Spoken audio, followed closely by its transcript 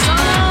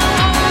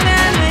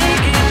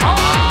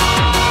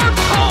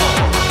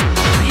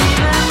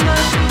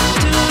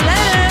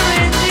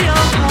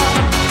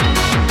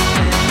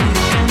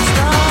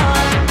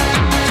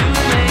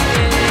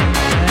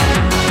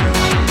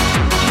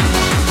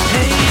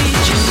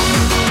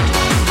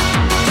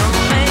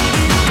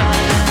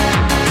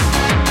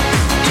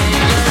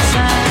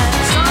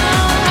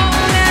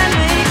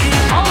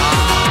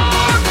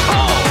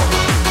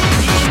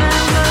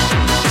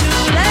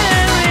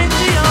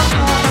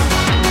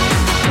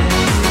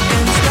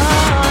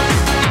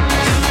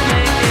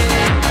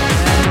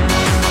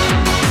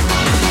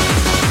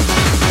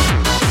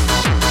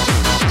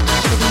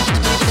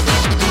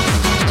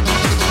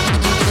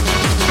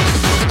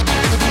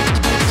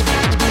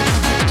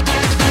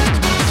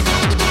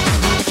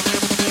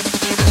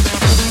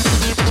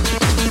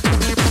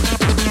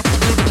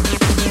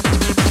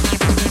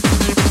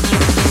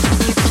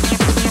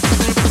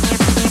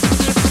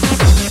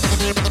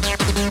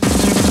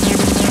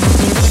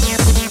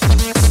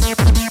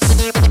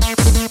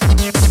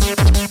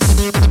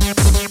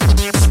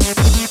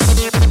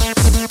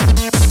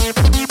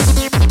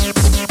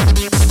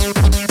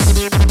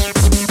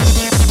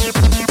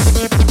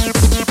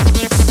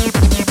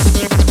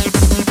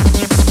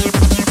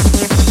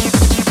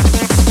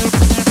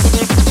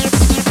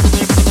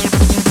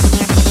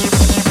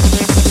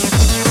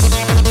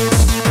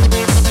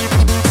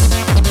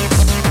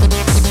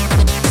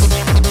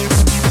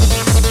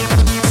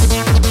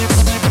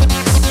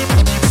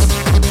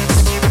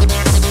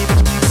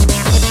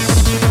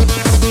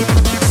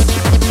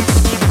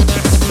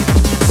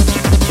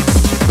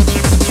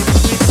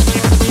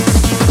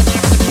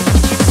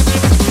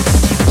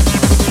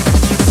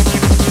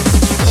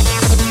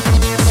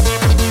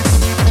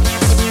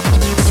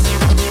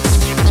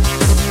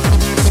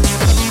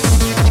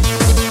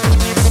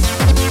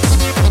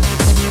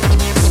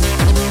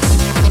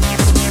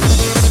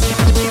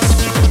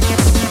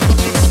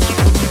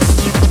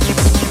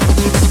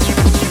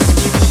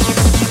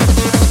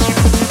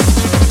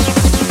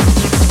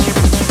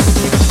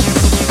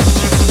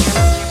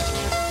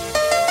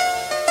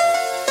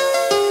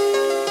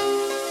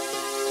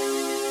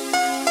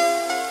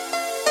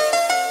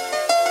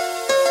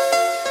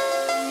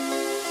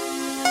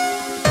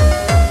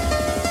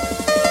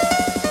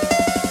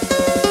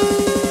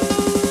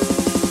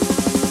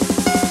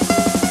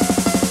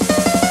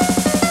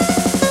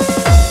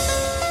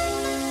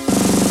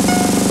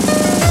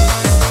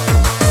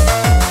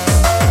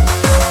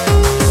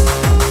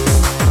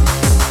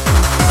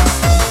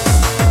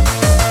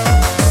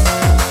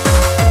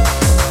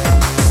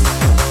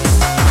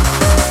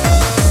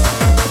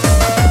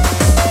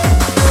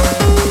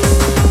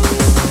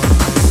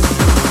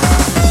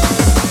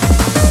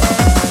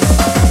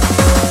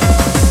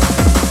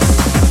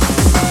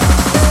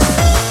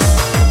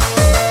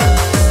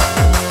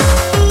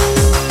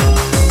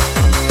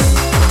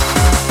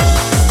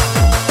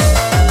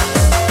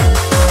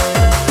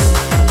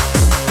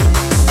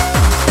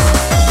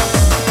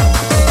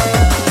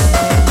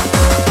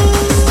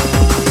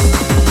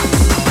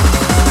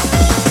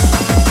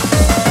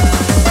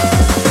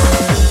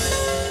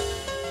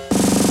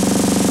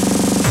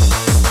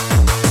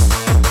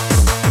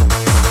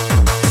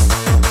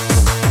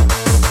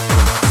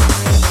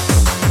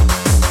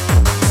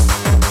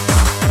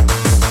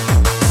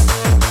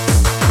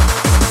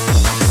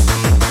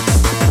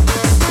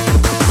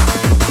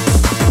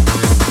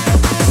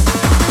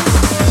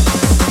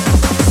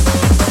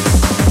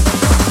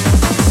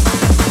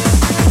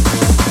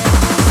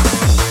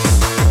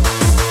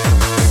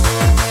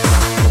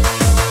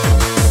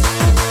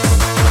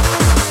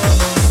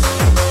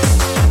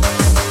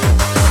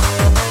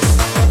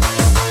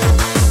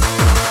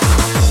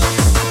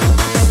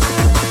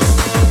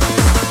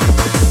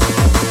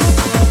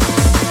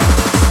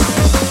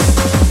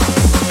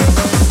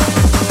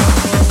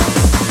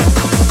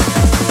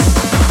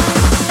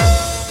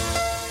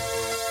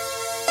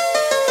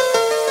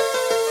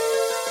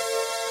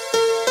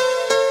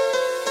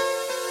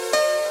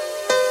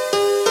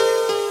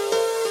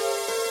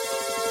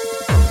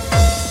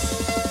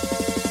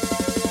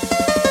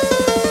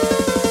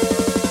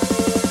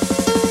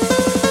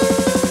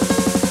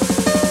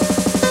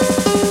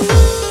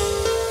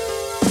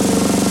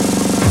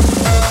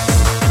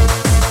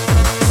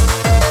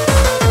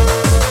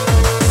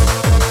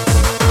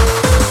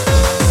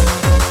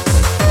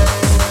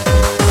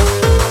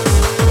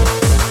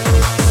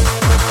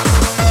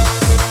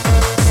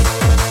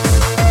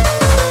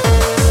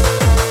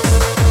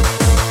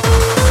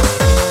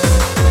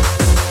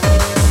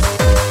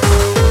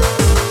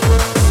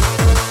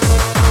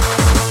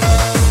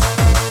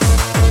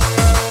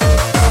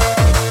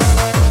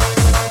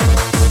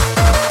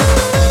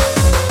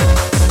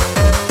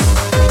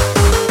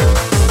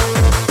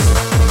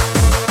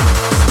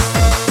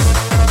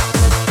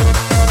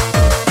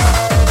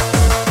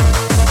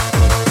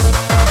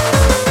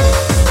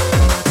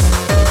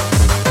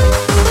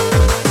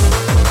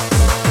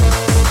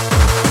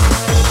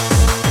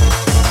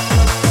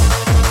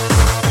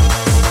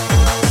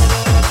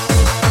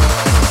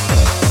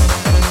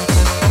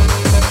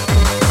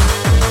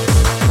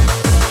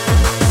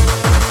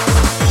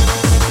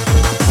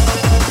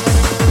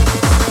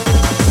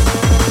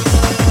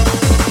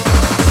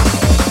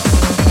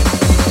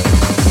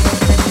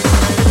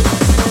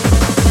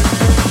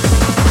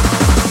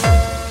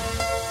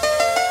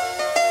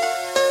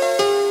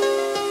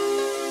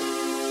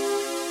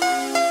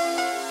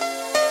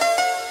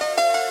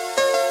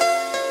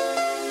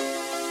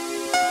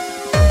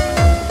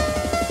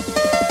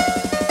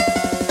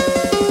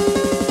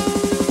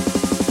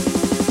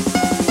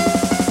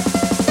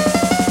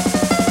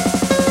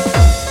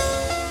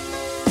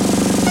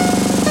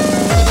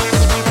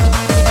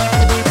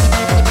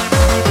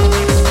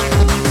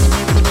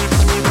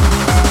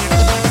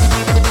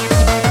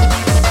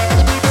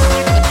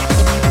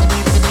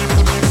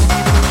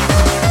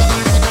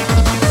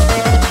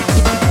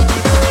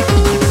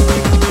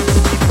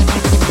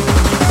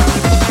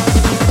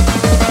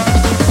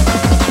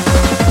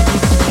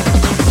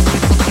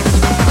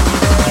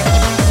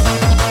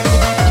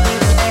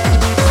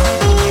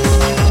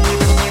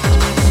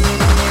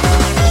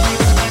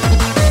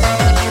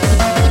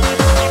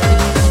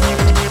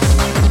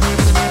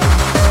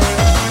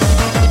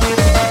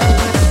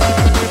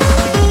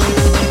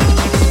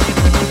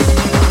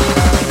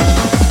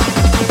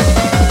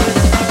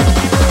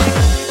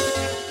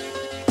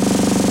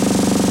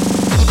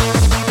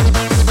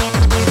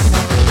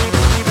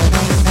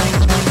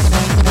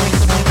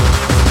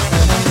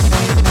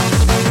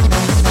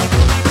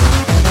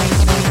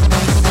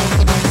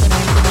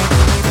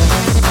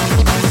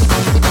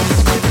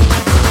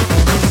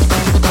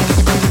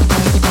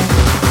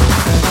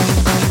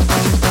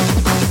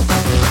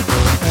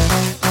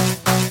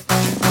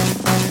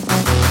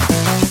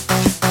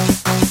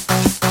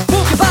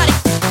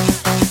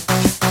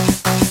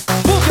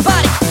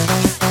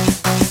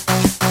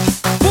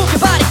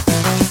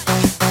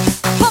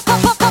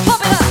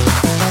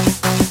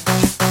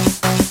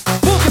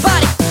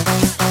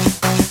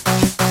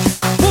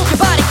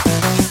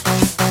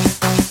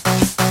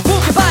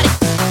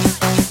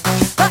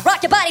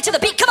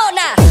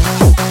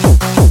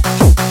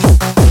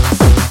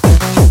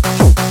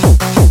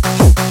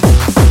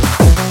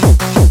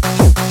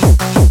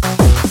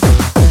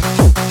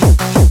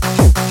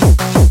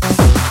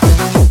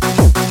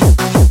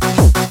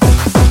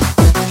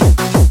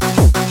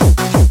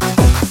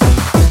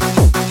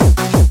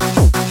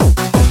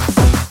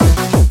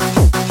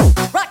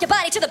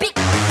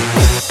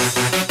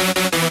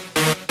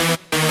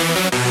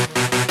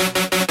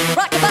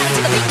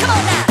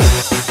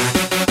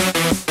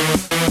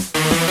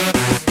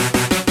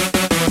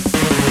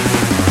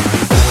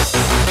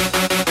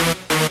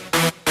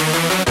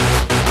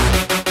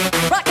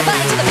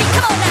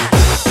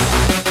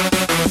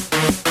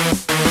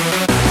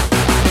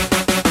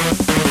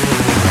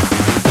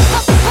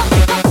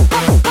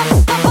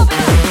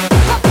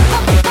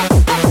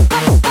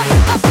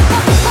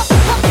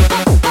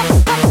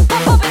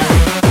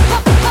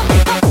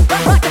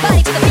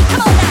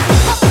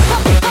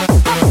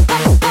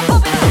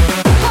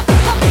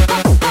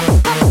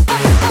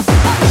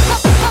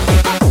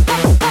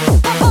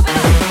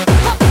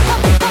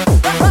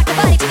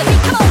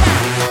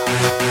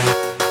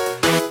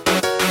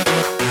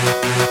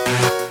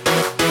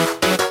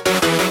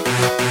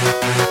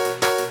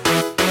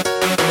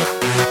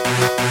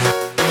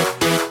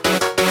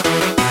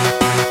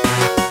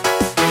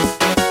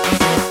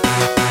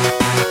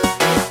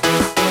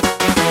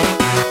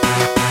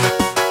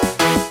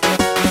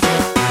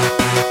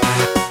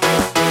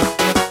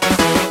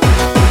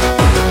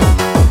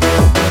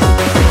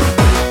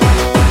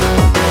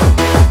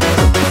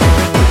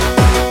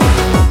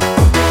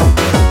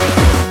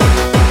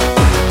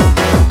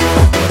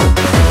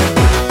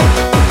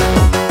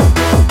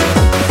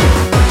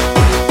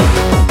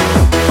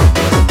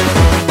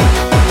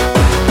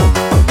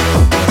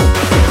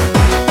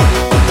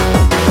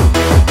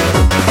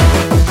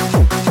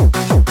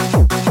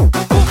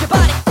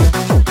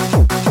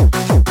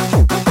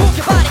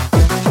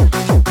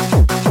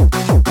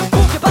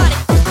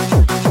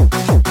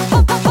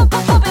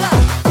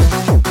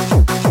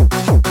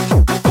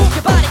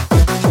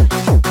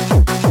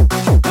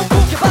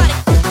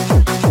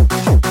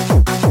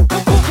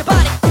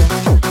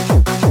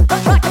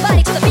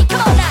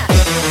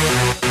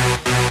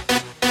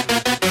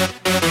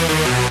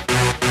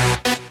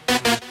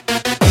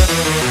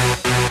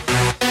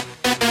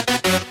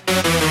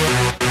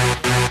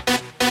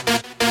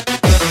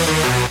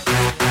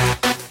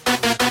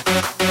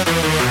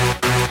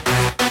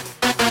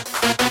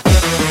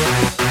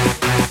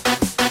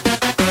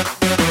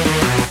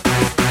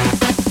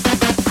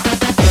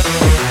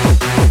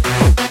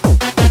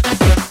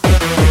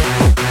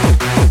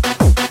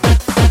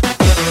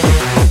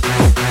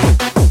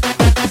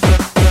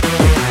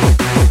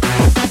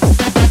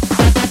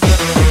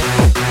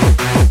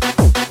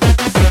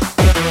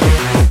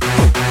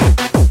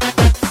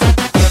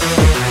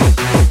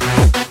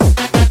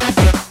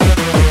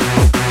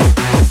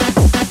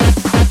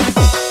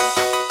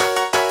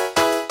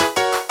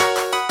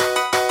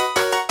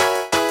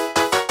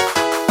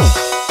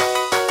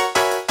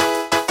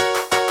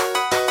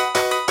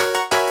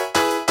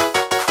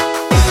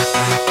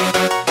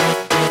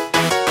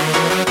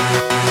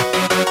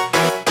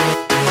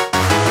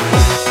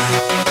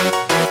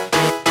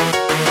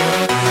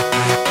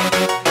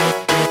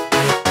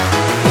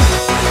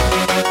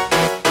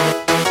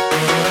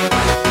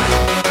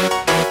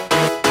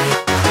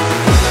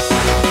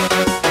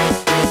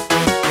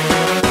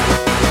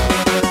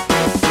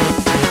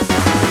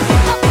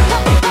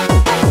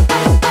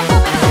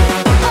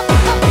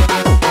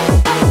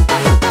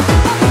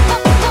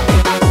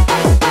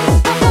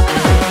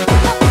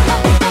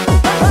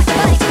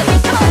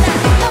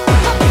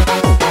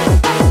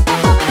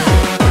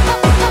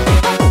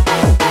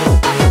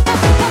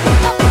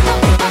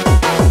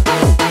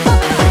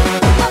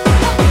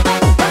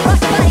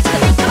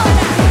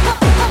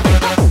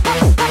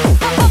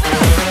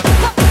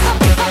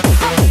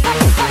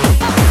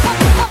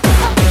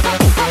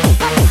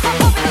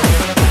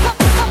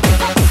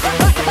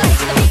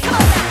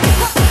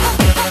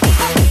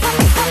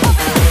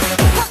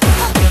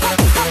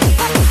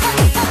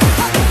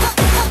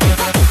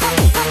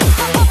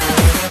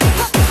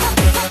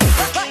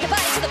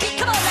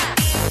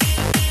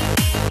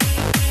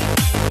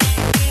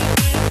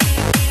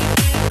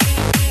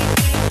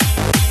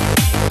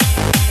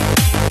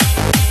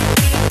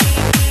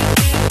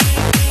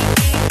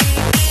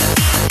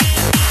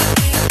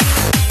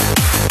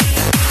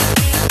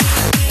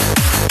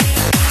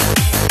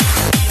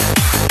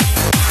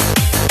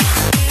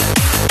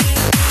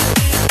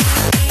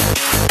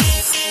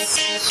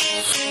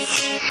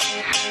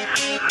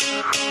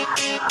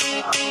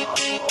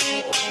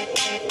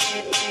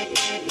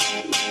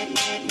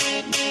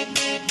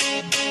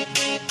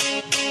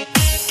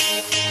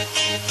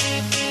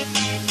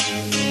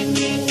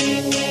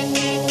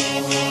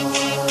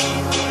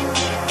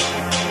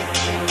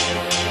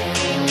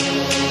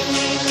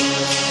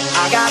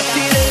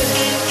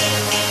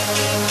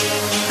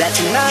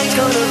Tonight's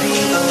gonna be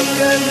a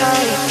good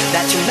night.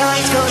 That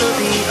tonight's gonna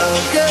be a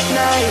good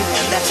night.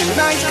 That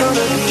tonight's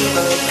gonna be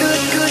a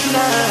good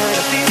night.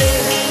 I feel it.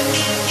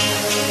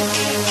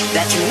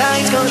 That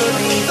tonight's gonna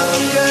be a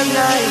good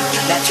night.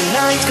 That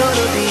tonight's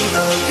gonna be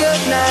a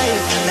good night.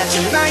 That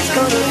tonight's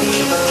gonna be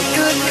a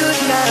good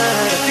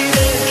night. I feel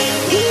it.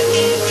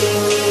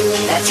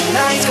 That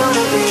tonight's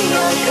gonna be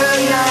a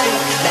good night.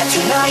 That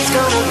tonight's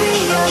gonna be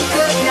a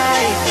good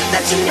night.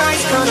 That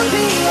tonight's gonna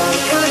be a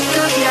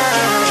good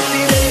night. I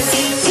feel it.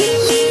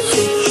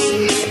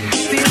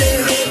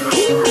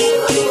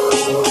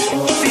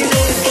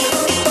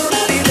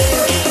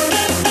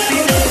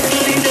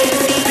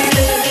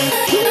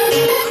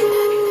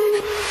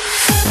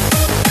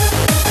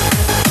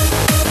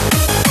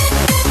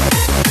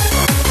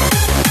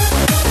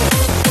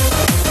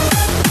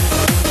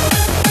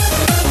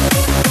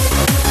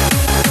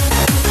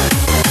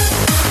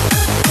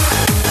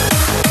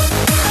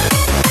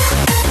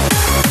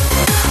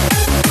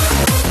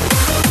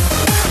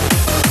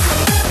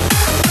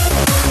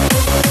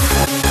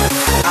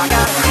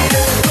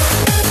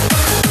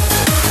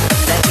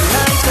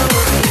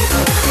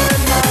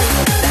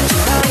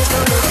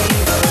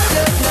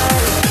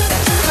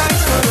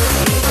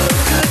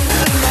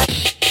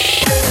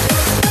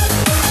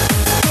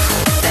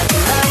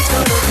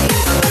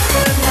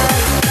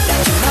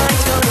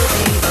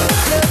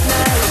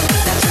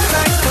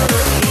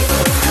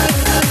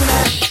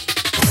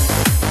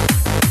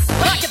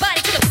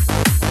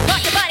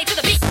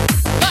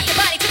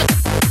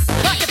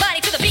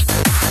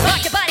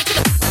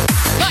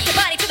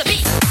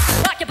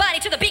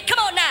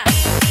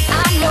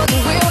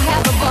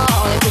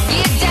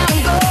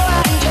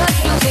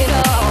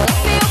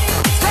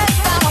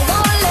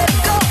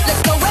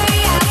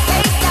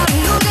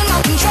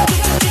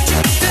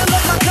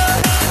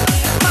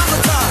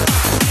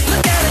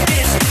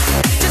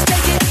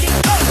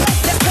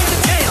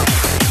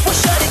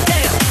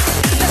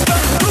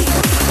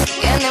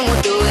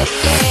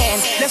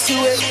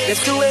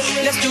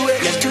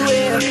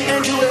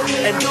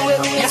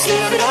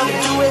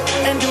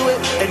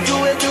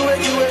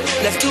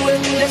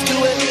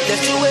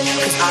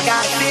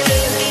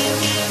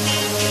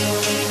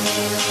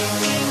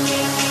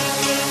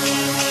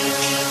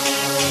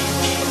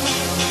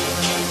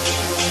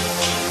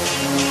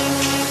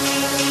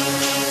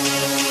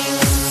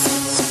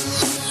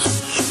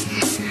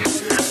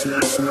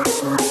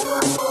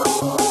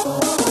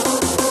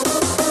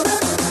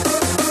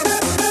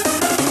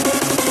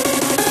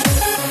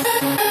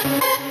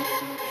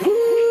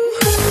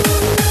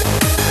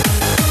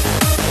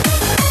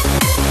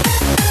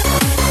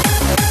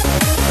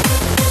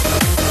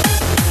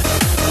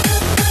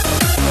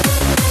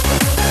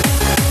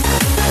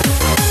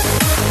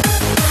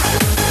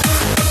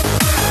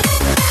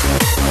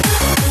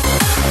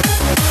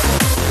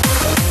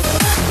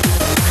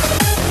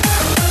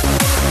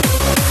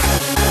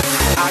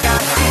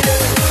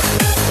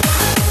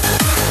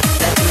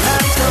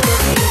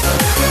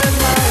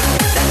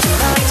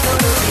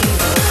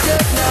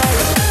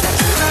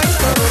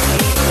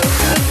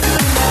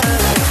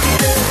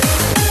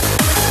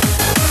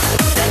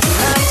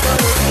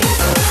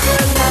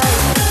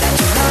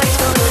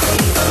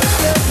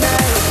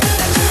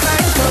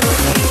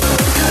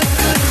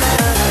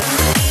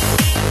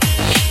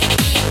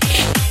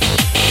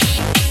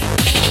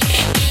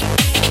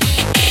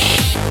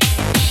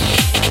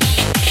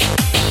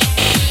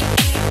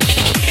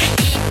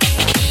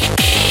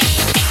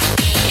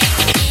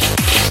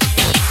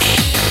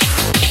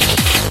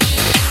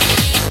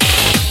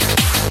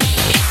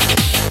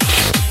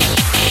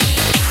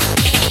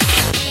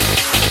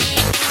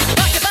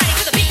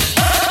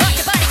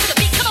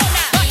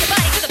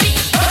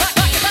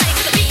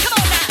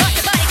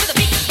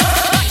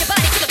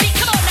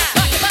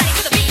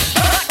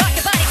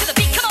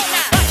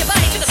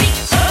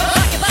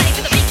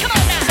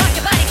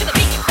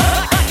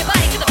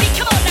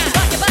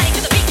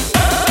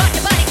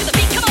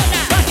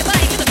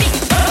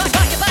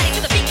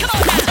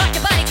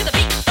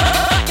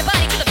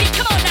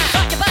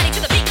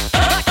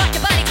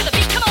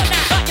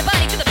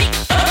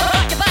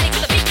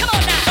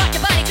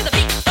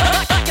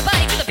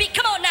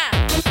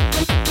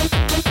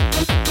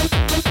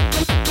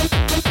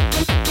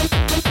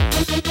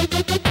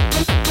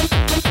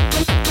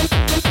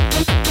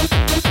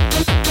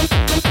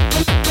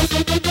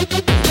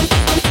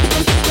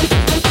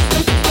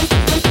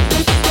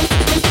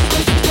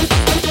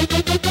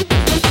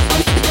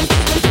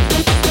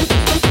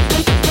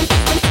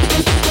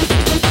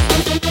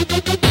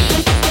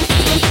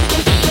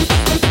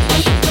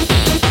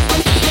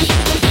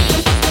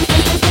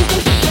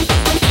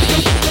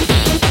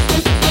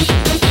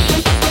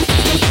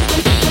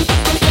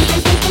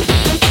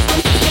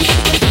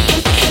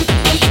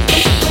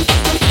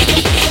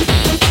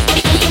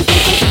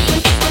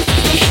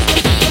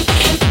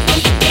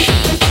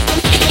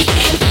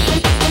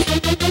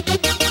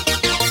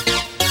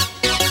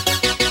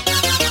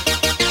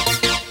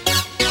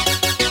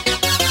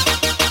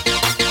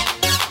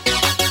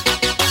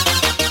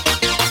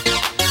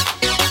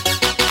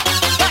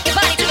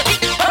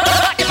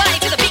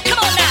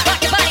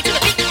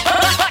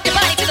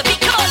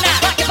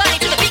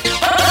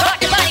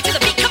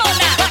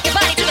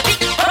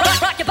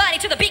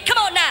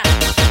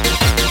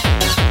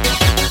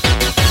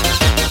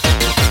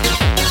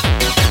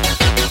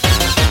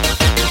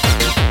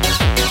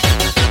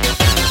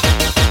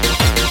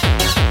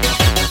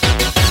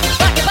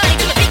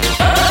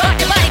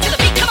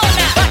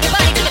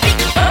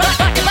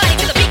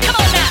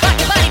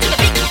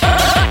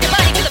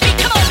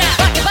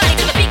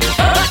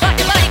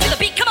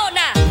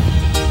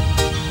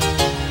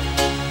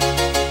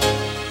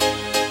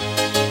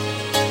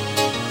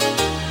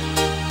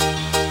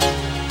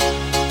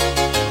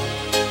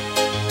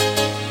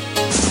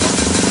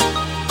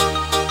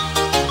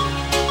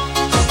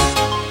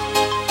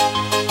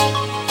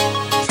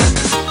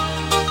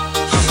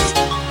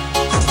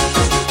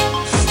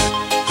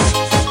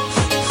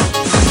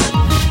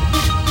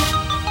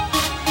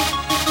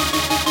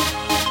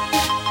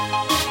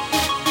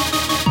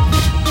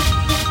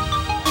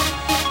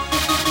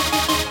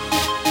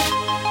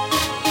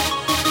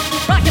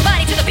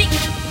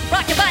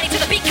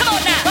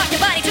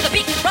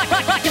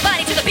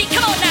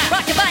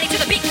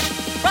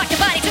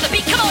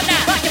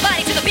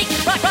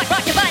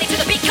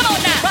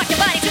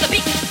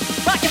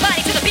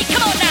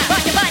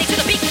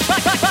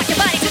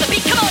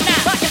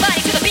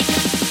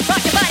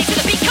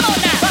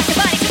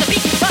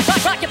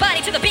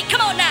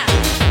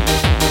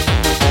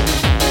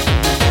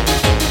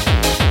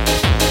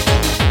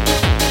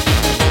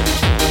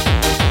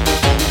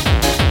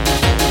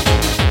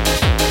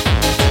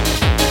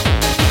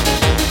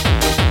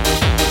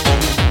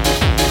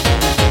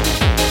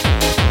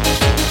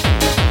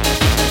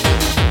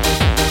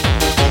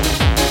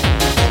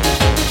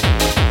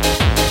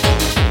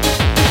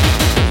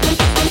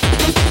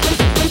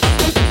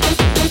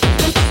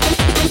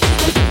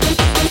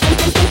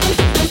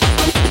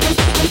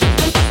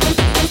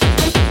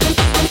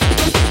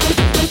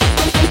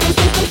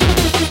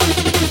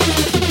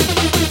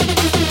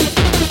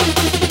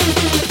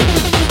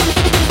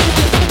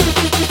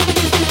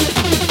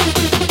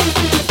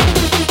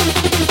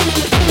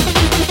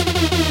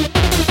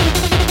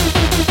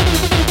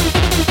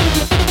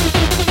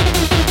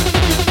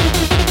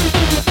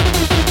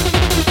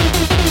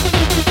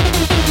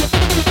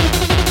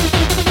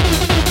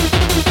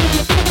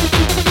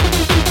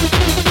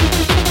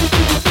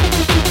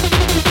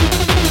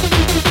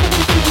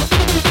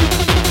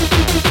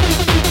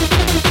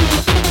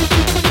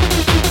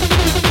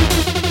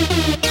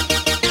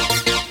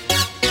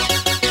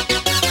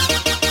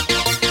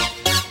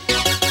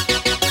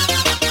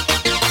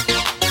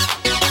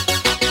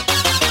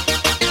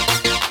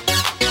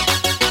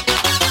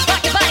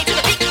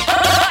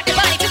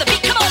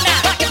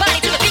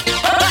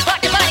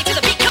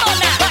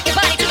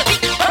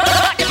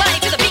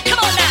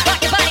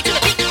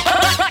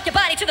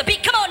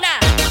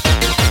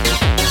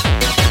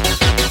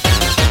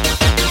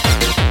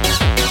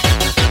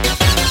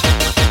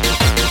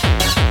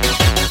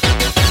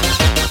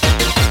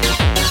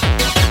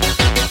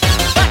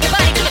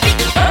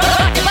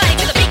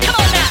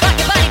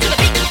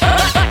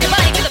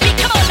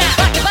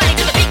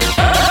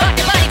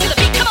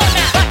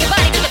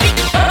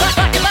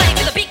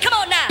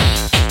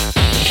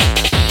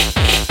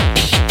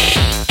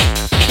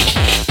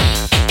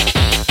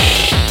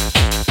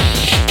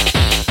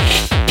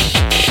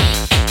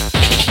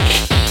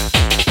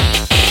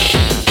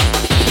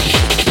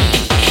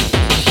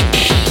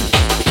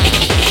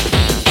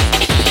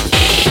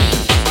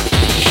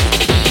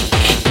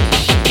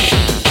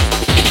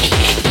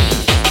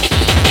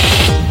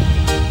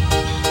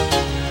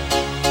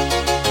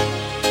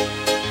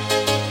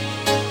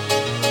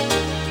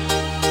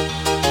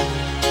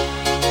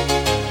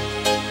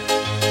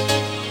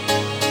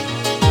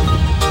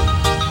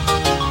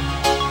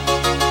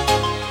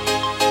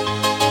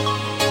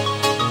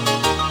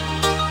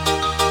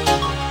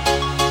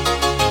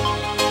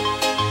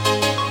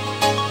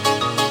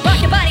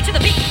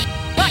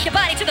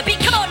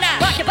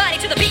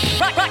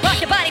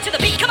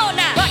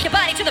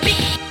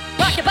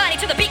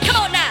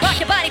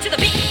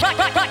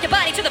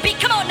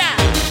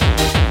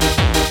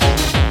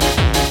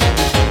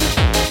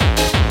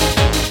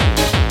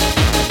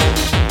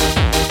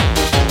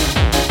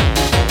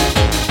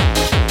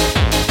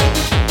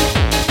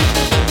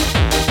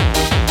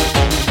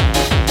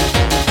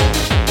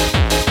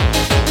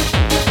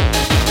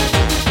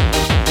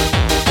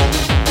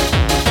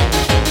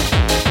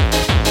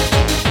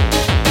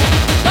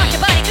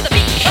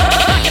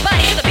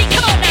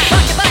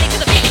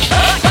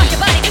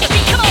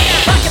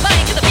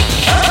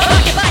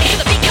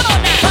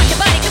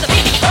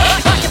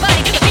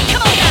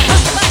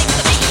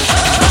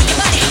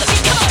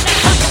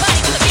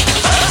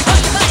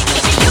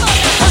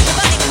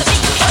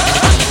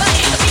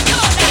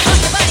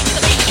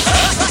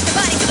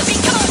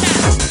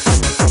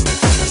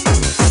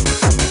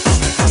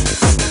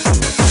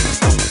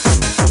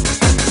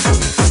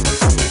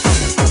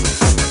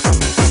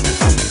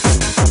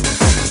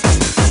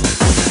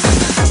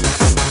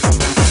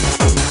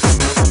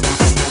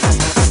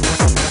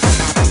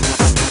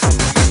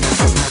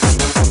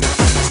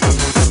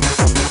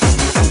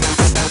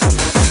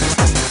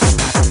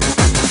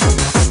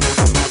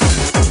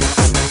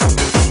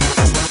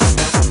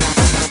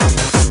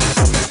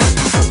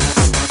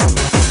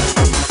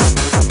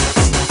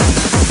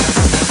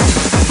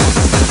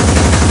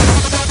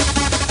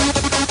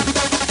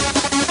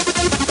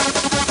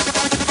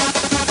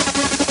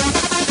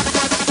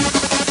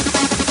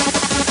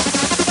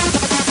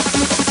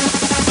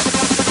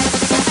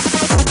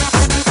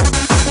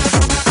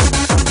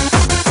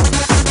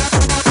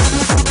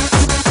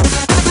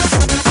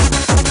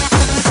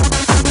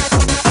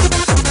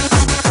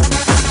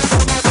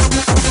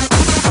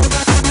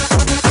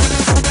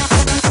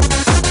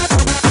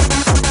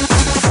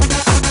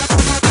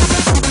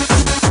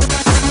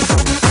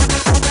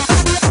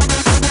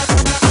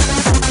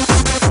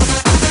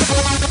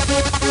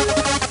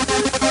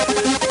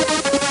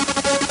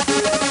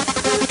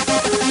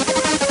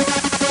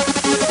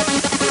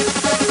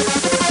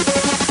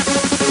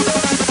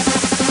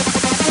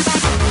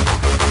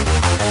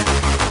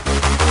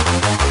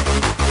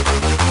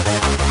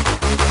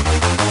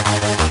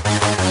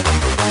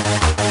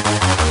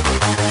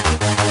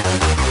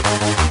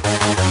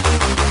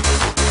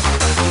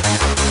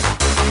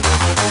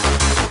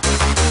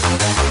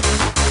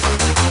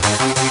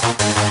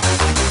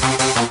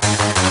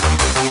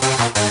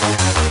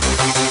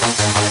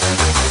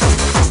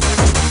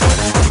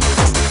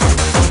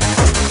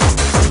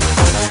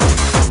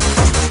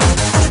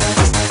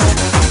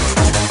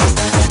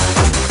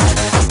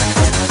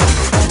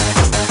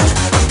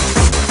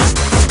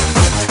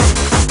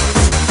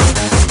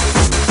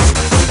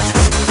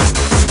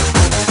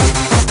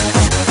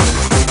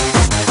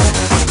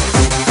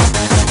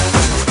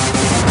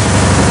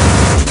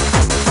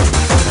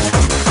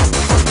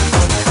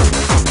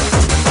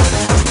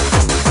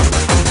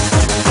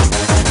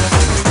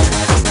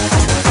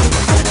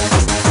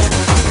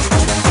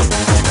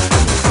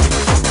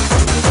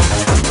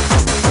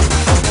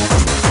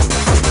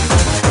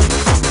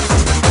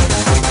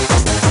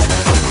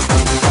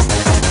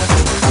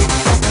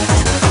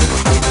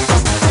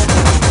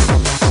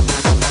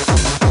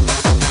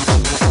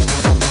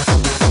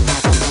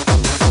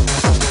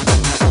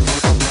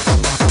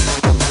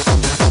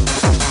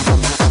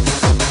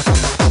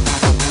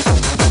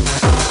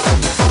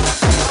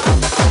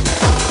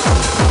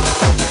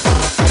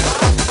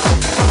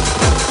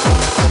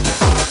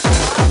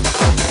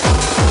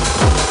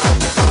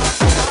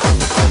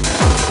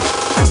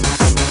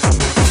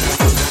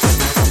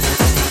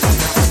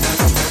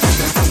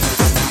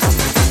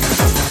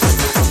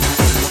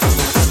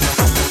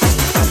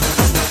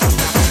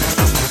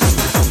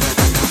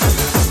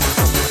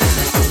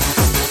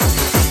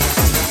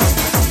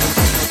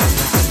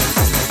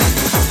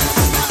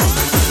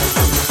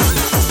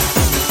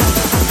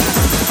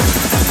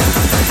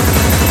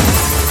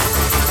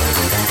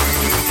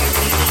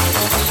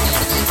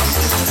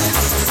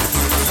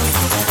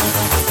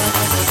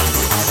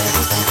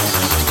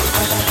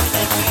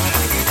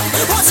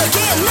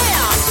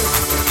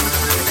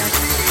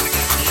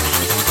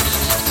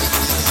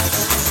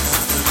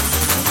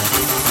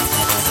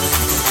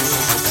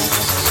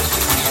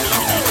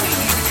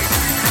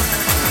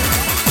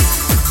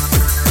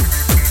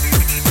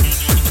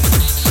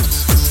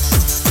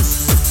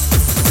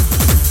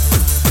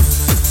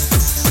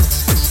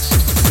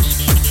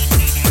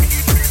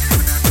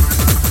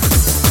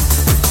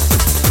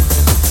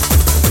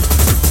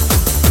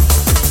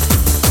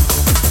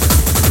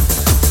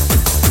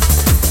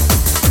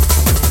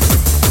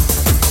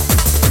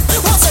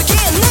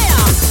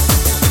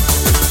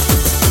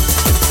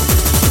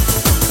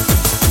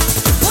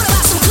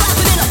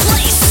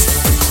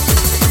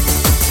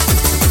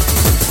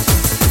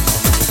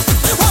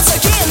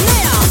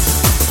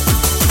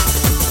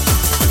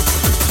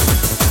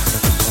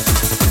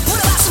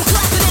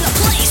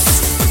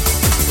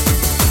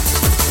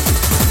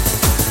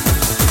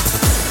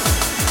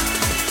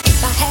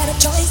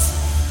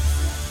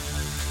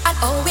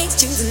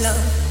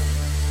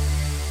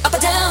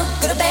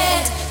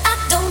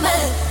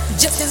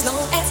 just as long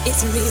as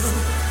it's real.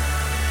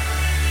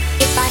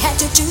 If I had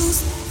to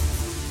choose,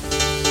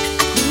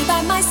 I'd be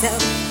by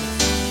myself.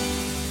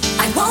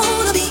 I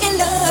wanna be in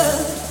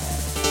love,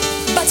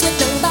 but with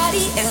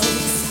nobody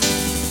else.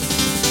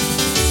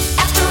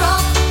 After all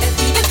that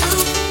we've been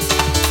through,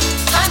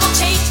 time won't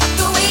change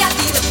the way I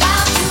feel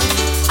about you.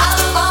 Out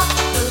of all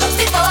the loves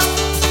before,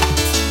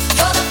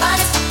 you're the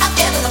finest I've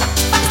ever known.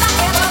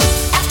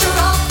 After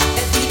all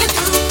that we've been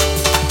through,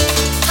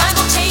 time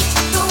won't change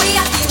the way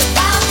I feel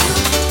about you.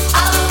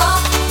 Out of all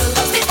the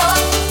loves before,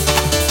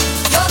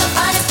 you're the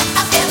finest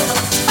I've ever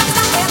known.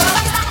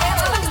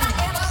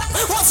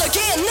 Once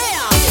again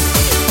now.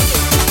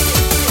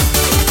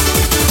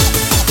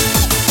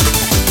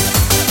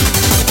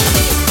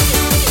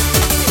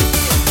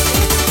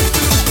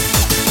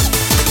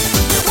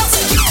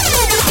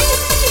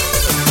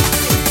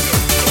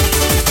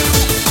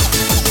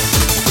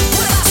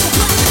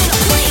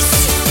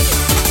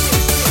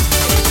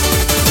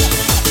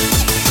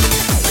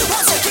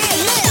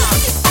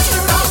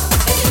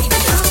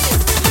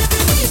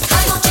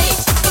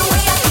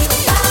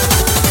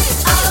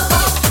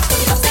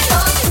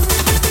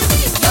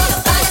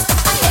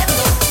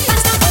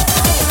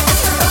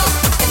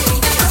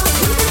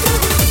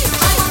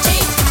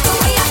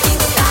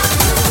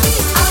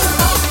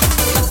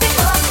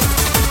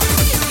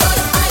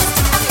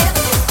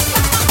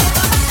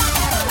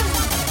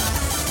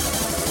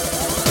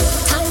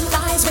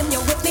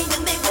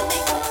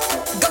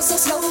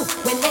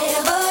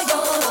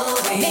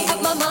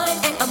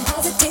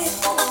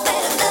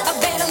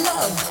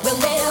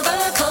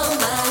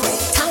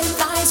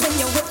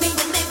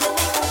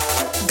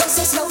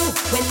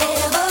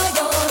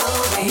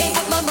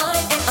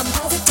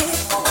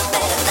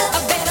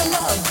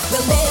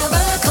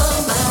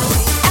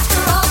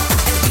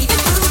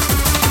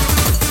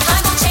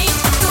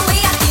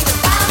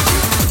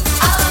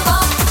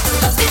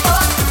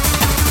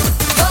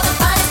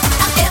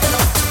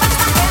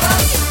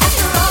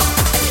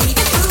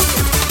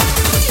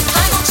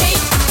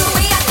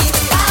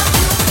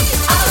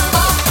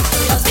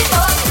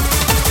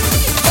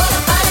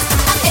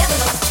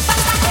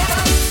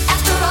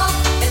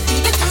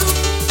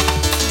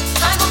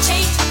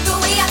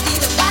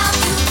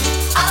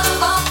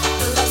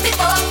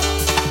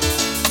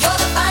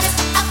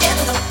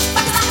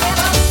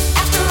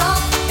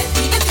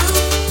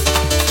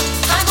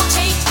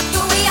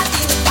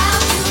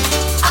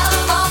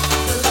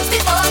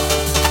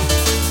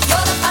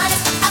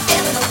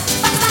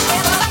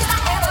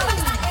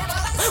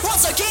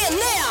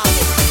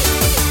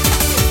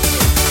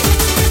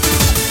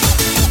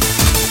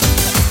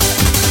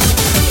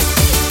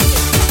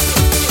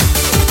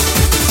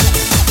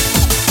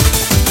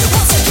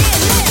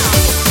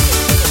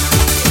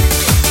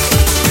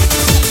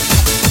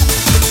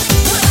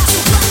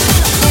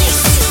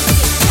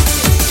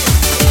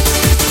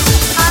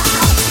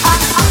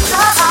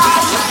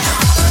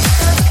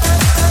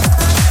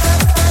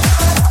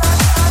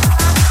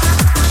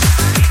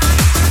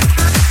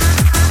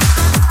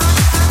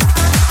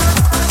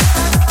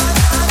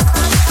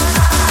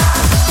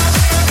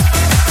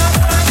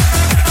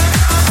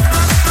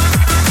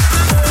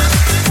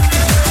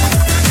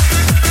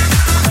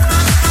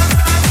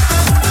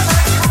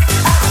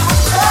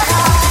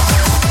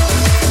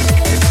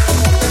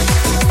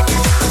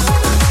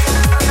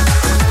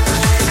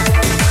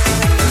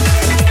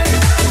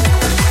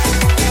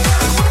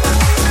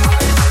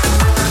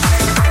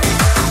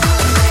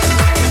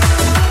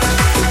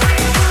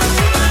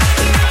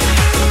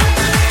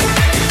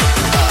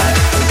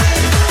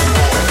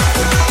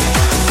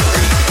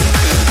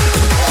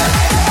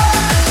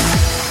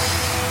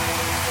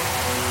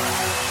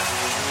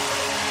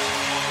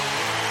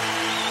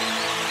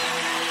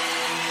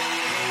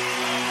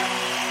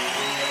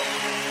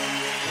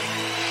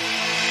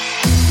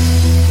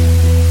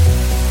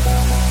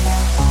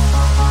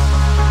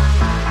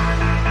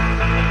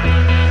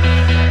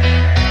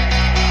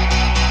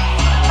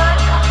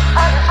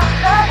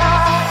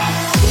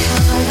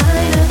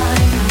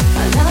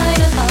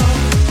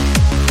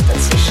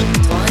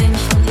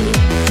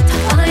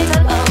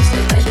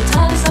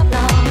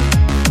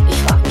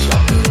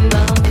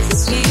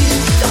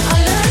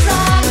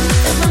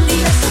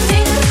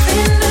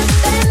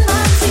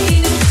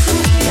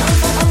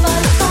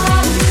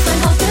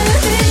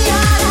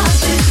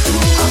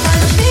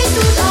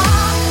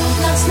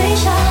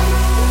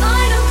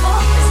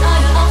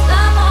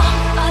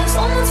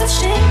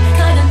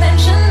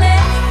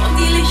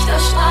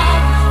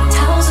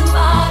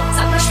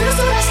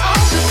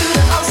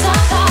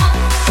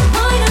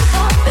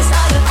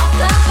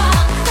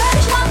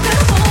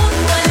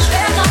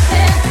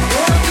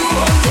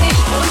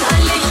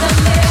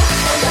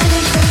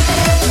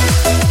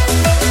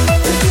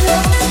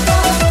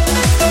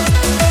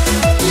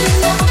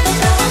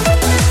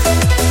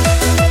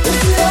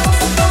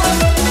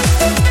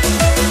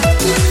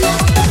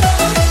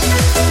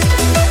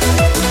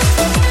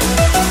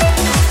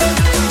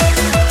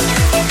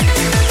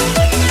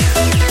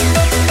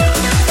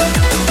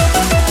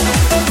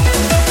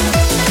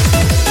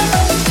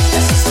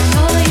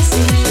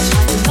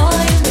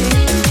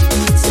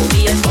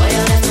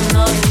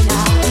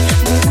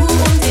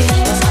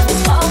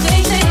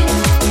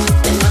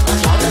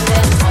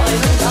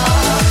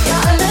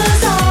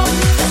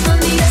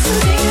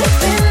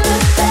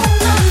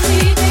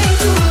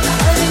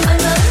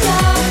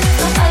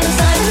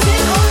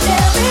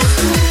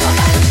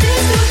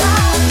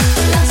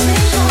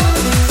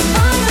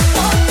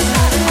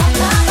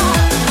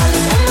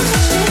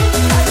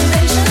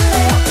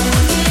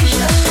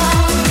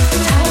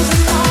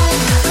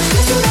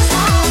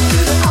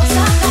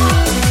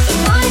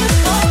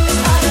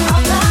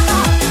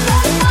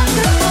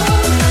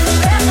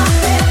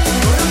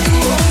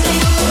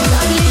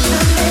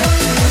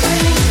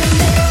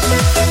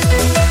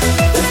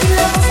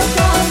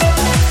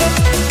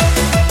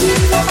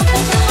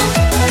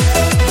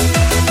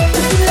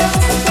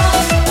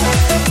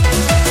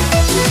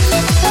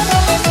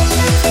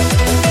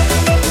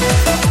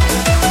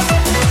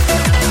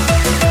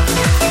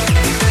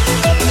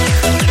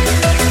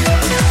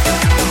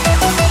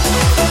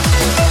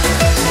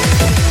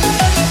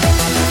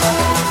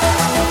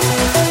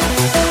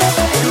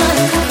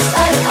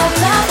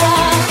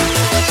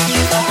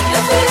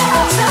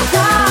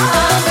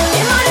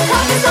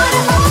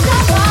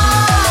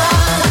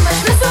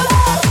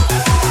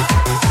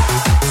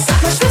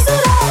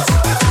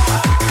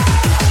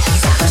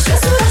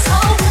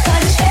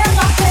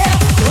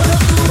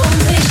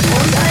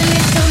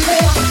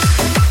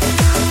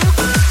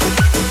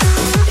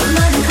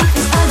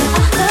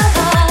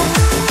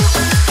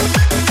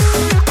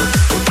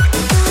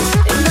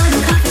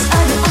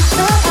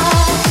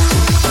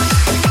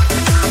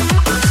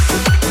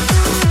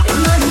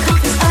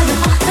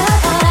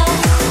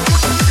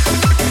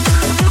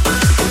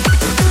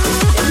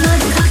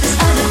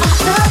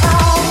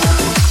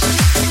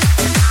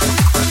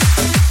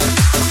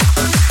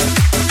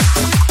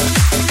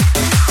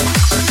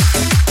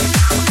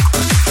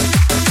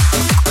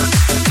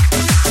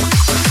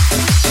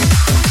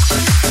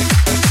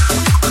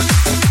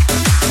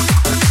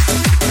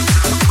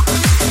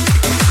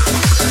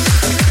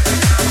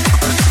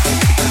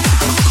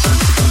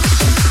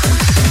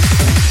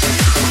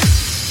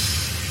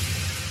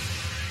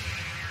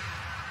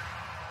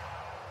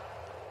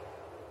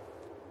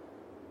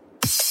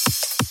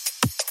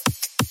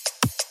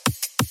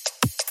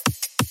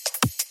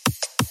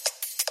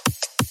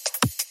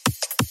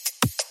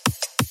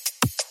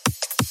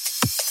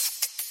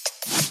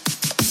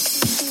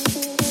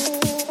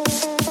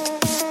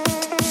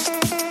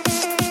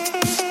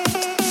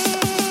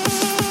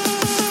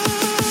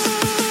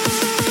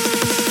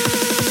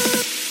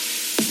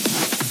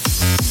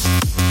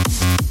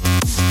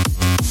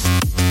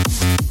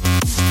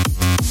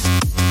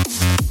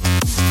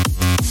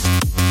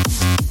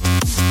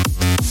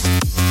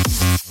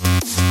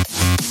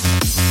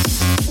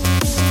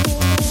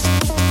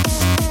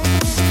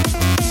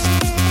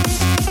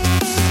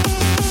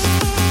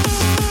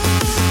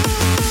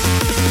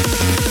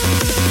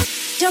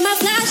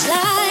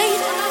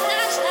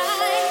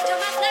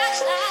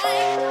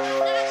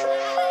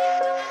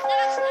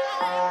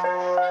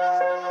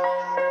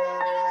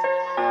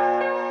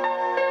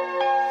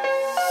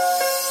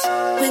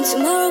 When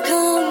tomorrow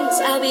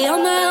comes, I'll be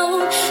on my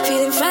own,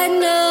 feeling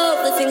frightened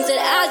of the things that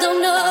I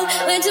don't know.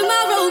 When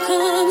tomorrow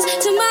comes,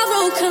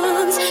 tomorrow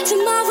comes,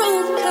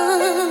 tomorrow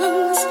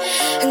comes.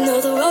 And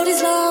though the road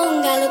is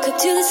long, I look up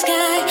to the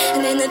sky,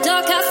 and in the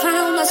dark I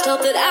found my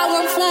hope that I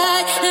won't fly.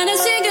 And I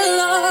sing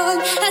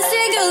along, I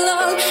sing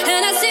along,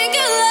 and I sing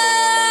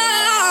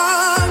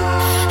along.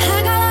 I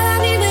got all I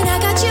need when I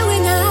got you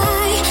and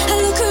I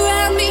look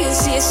around me and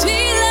see a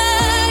sweet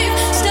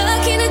life.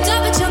 Stuck in the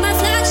dark, but you're my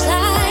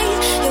flashlight.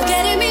 You're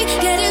getting me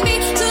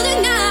to the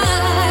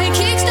night.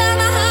 Kickstart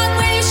my heart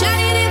when you're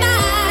shining in my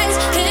eyes.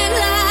 Can't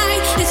lie,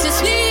 it's a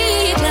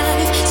sweet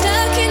life.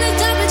 Stuck in the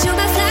dark, but you're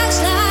my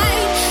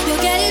flashlight.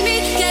 You're getting me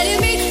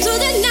to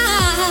the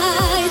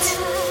night.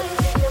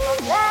 You're my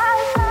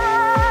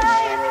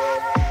flashlight.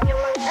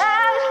 You're my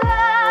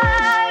flashlight.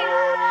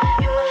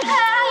 You're my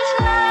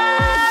flashlight.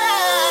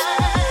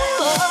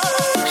 Oh,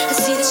 I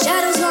see the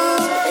shadows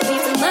long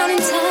beneath the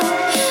mountain top.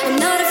 I'm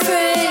not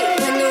afraid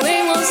when the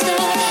rain won't stop.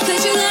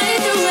 'Cause you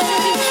light the way,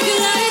 you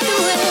light the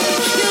way,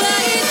 you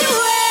light the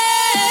way.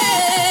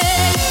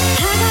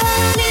 I got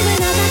all I need when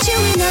I got you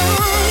and I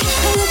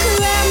look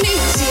around me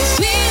and see a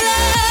sweet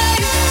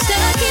life.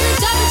 Stuck in the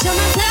dark, but you're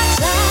my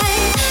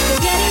flashlight.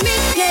 You're getting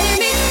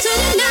me to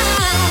the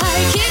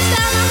night.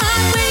 Kickstart my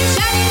heart when you're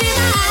shining in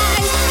my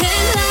eyes.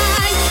 Can't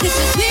lie, it's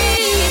a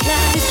sweet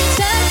life.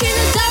 Stuck in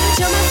the dark, but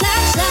you're my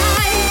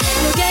flashlight.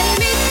 You're getting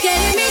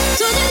me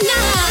to the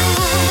night.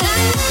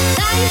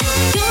 Light,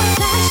 you're a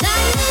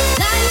flashlight.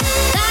 Light,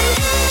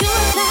 you're a flashlight. Light, you're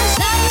a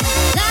flashlight.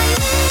 Light,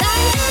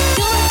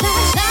 you're a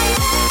flashlight.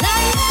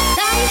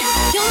 Light,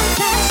 you're a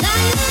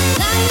flashlight.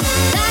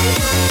 Light,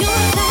 you're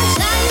a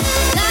flashlight.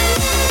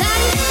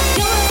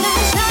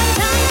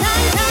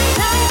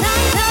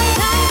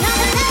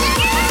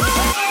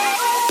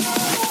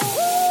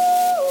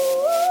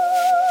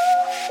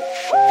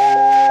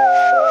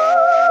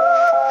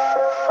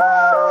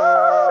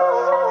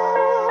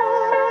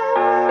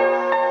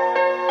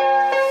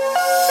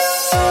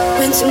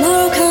 When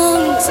tomorrow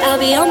comes, I'll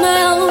be on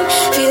my own,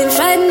 feeling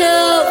frightened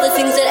of the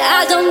things that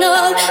I don't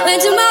know. When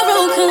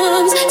tomorrow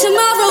comes,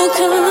 tomorrow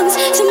comes,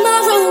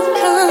 tomorrow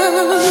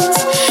comes.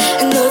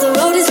 And though the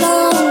road is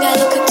long, I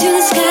look up to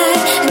the sky,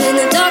 and in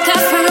the dark I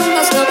found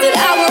my hope that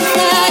I won't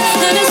fly.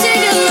 And I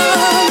sing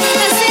along,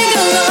 I sing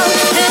along,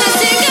 and I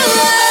sing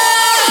along.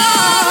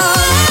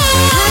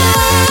 I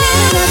got you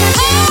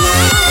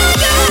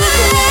and I look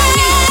around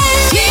me,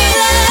 sweet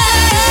life.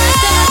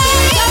 Stuck in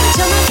the dark, but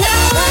you're my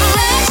flashlight.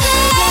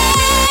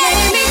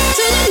 Getting me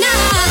to the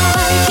night.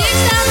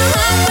 Kickstart my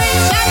heart when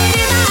you're shining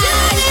in my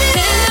eyes.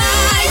 Can't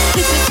lie,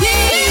 it's a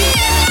sweet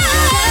life.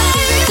 Stuck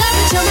in the dark,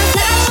 but you're my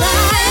flashlight.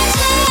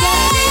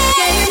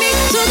 Getting me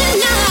to the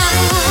night.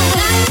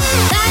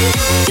 Light,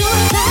 you're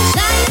a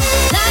flashlight.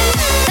 Light,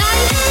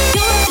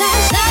 you're a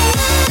flashlight.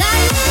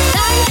 Light, you're a flashlight.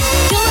 Light,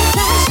 you're a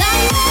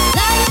flashlight.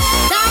 Light,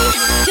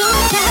 you're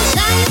a flashlight. Light, you're a flashlight.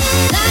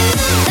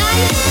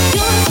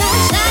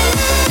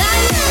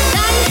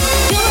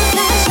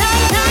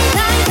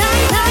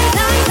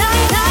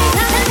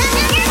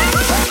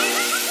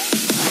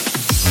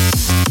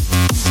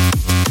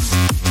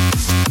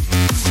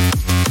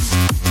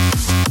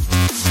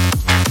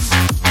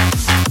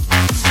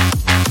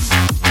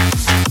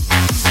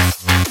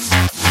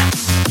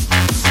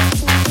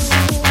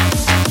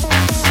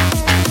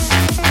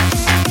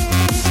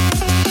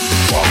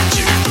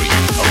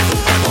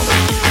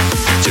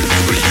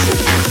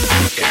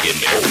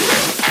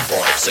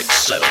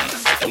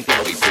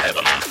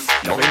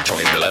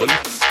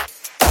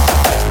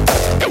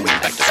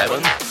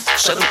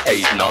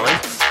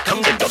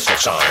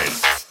 Sign.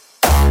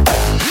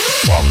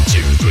 1,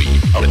 2, 3,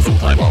 I'm in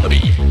full-time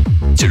harmony.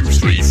 2,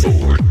 3,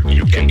 4,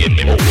 you can give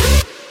me more.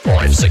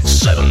 5, 6,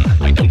 7,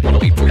 I don't wanna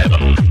wait for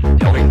heaven.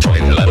 9,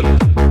 10, 11,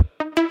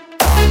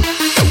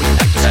 going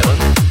back to 7.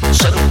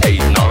 7, 8,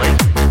 9,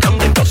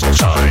 come and dust my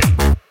sign.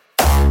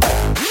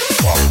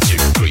 1, 2,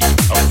 3,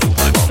 I'm in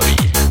full-time harmony.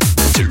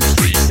 2,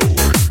 3,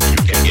 4,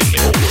 you can give me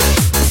more.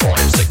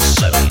 5, 6,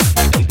 7,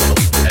 I don't wanna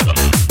wait for heaven.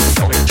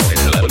 9, 10,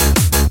 11,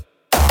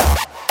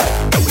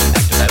 going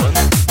back to 7.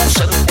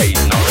 7, 8,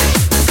 9,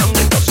 come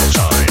and dust my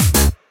sign.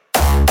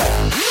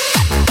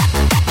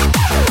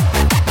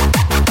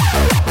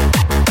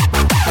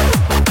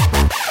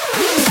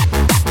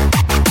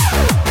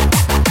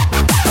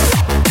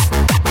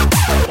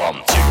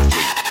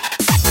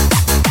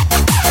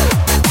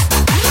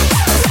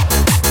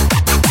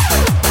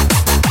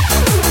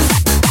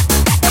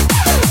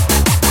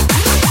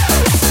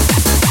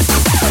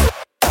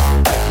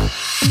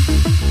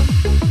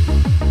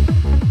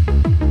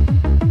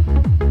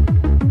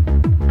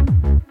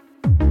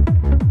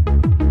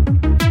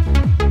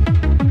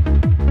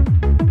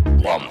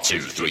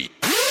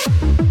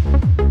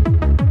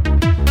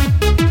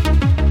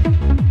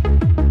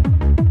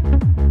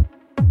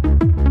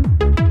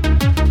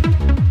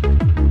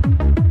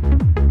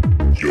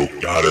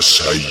 gotta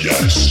say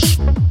yes.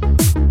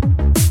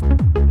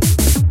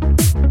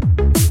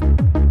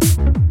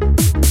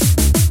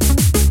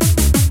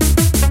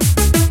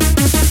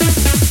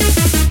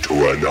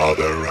 To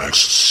another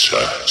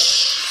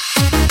excess.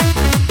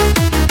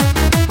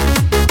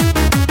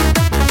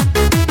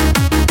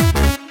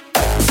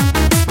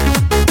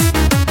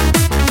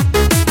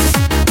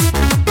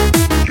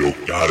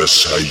 gotta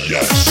say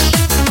yes.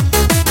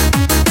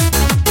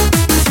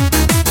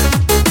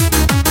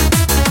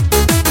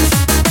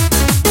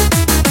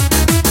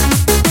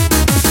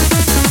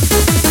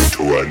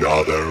 To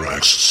another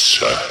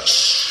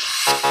excess.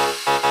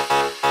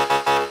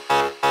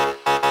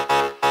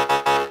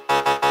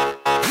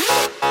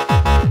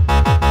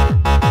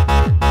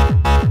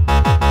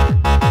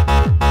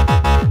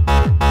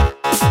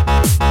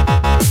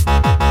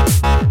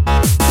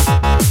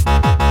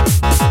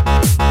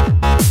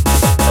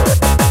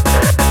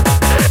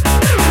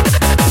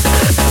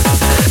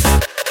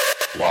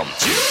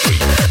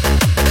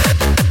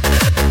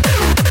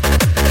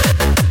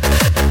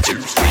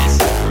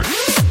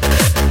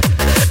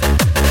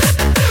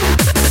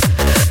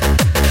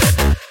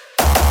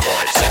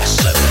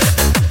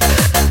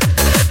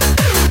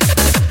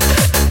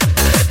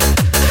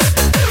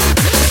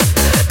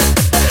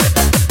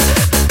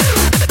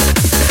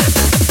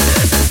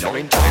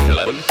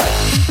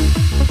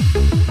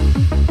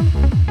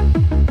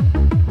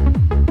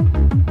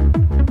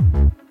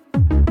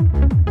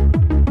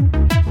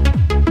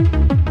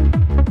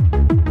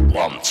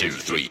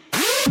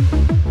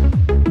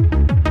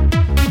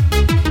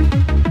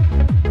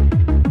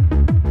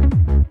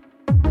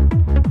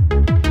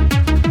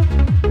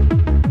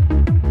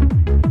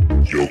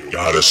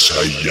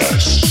 Say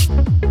yes.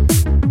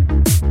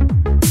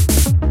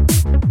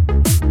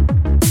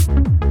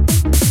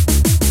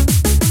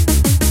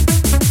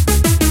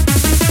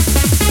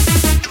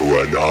 To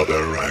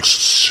another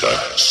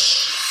excess.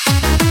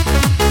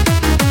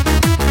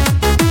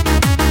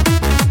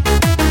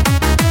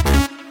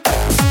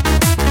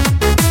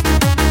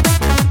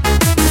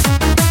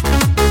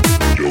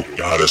 You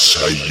gotta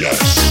say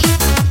yes.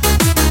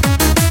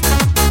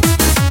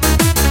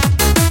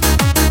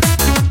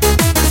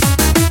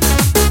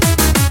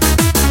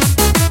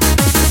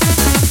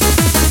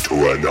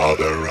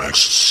 Another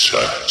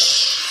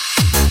excess.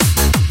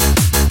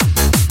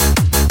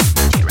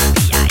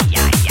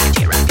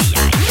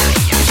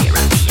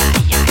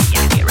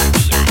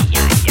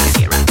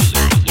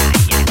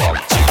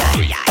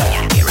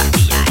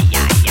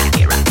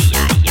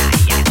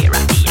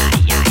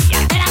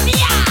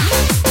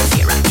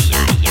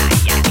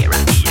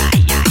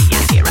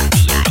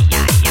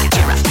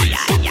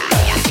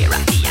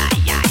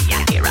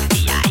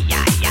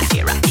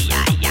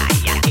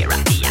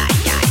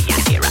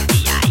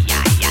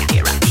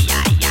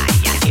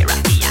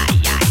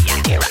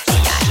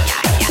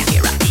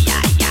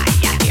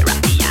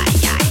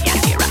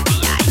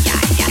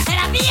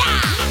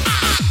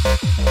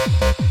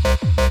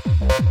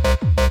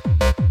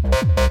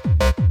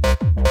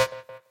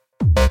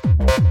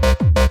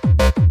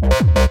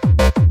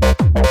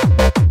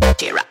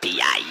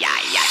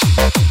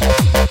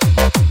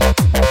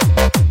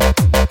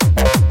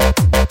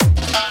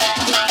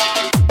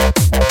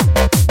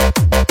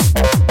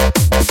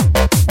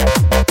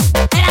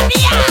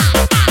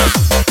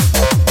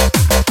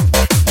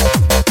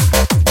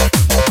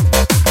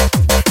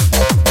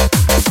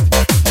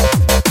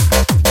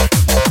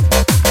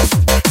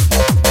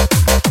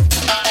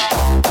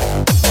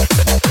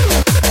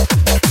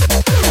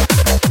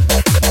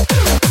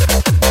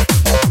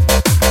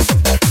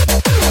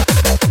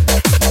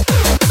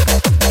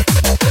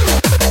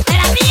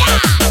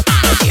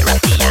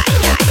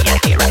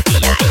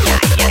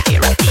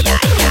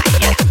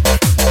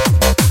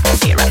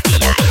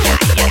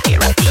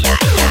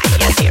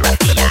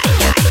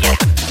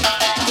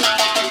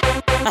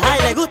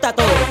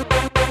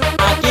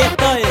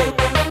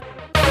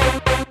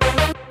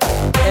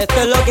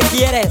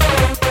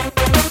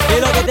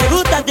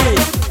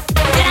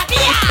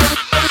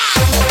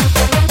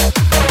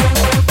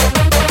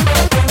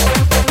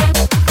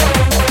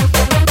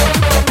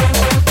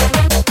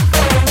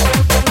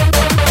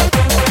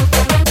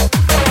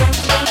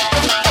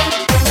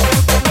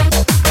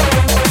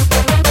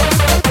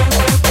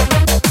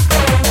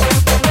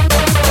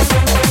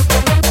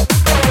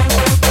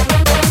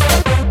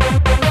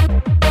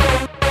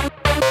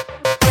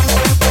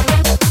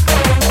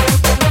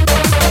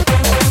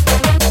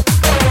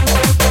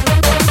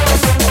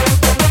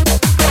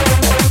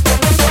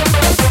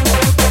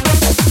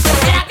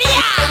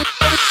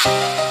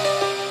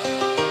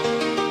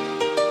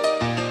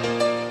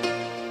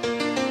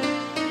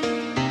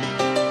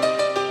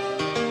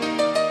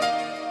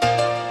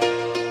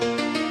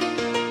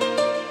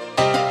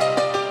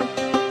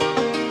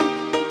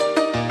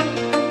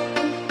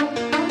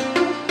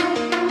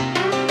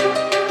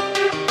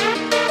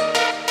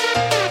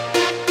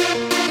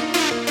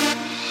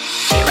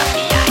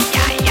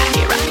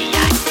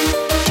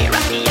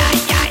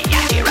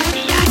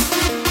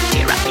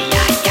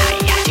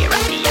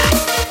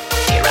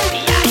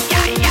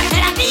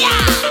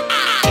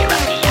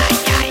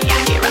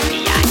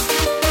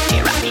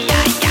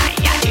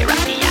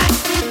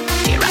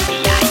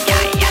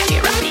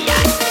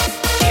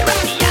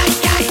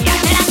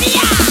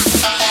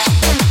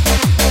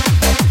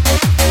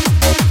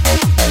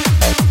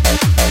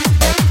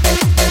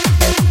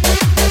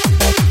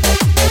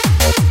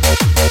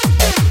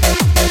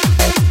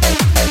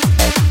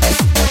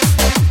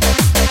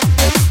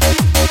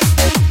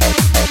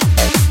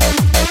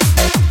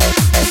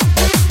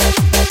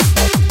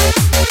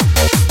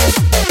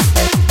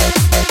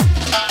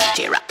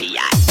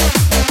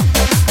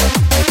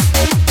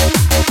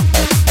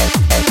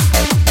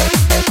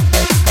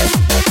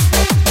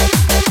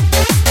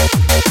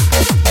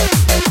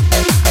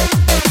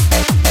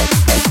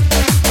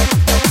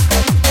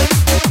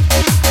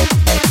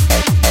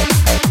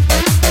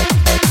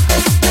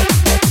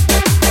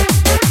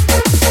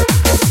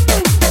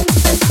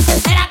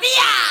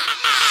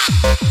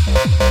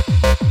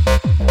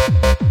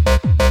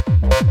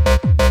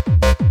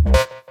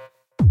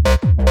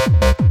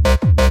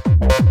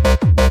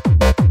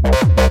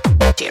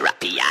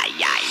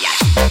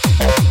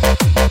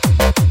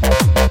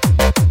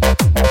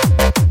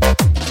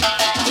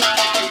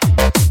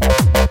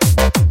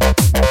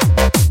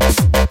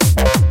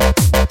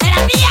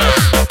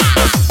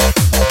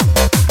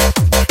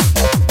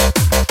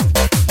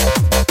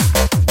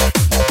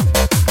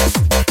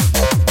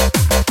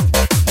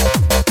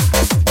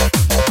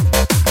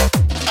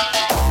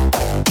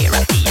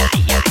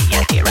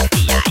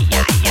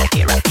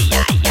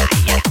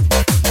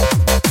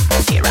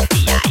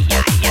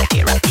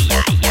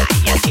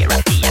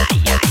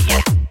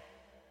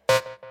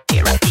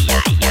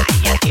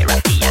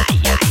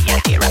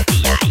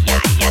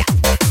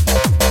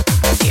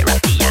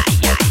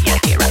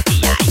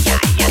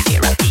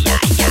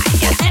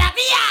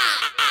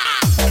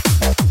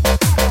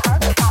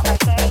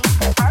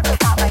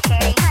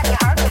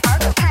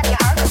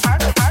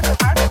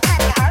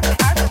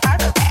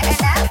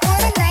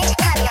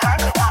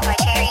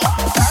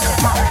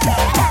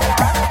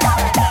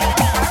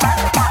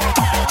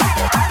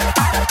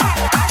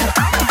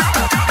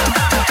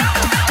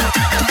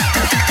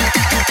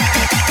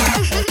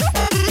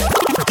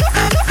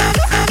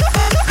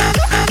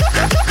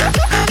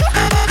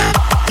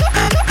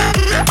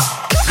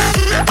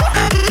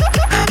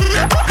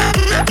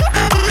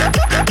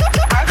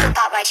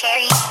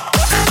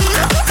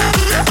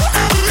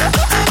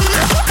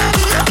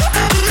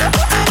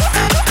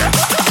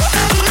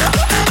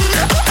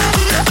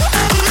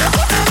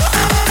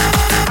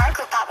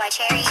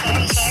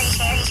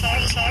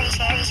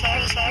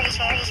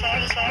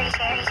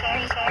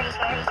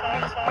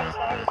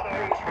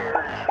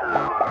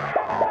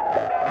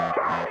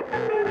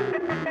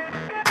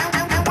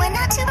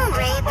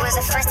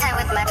 the first time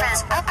with my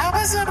friends. I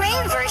was a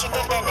rave version,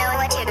 didn't know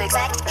what to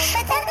expect.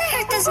 But then I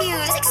heard this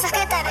music, so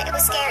good that it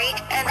was scary.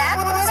 And that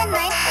was a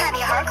night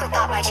happy hardcore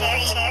pop my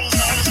cherry.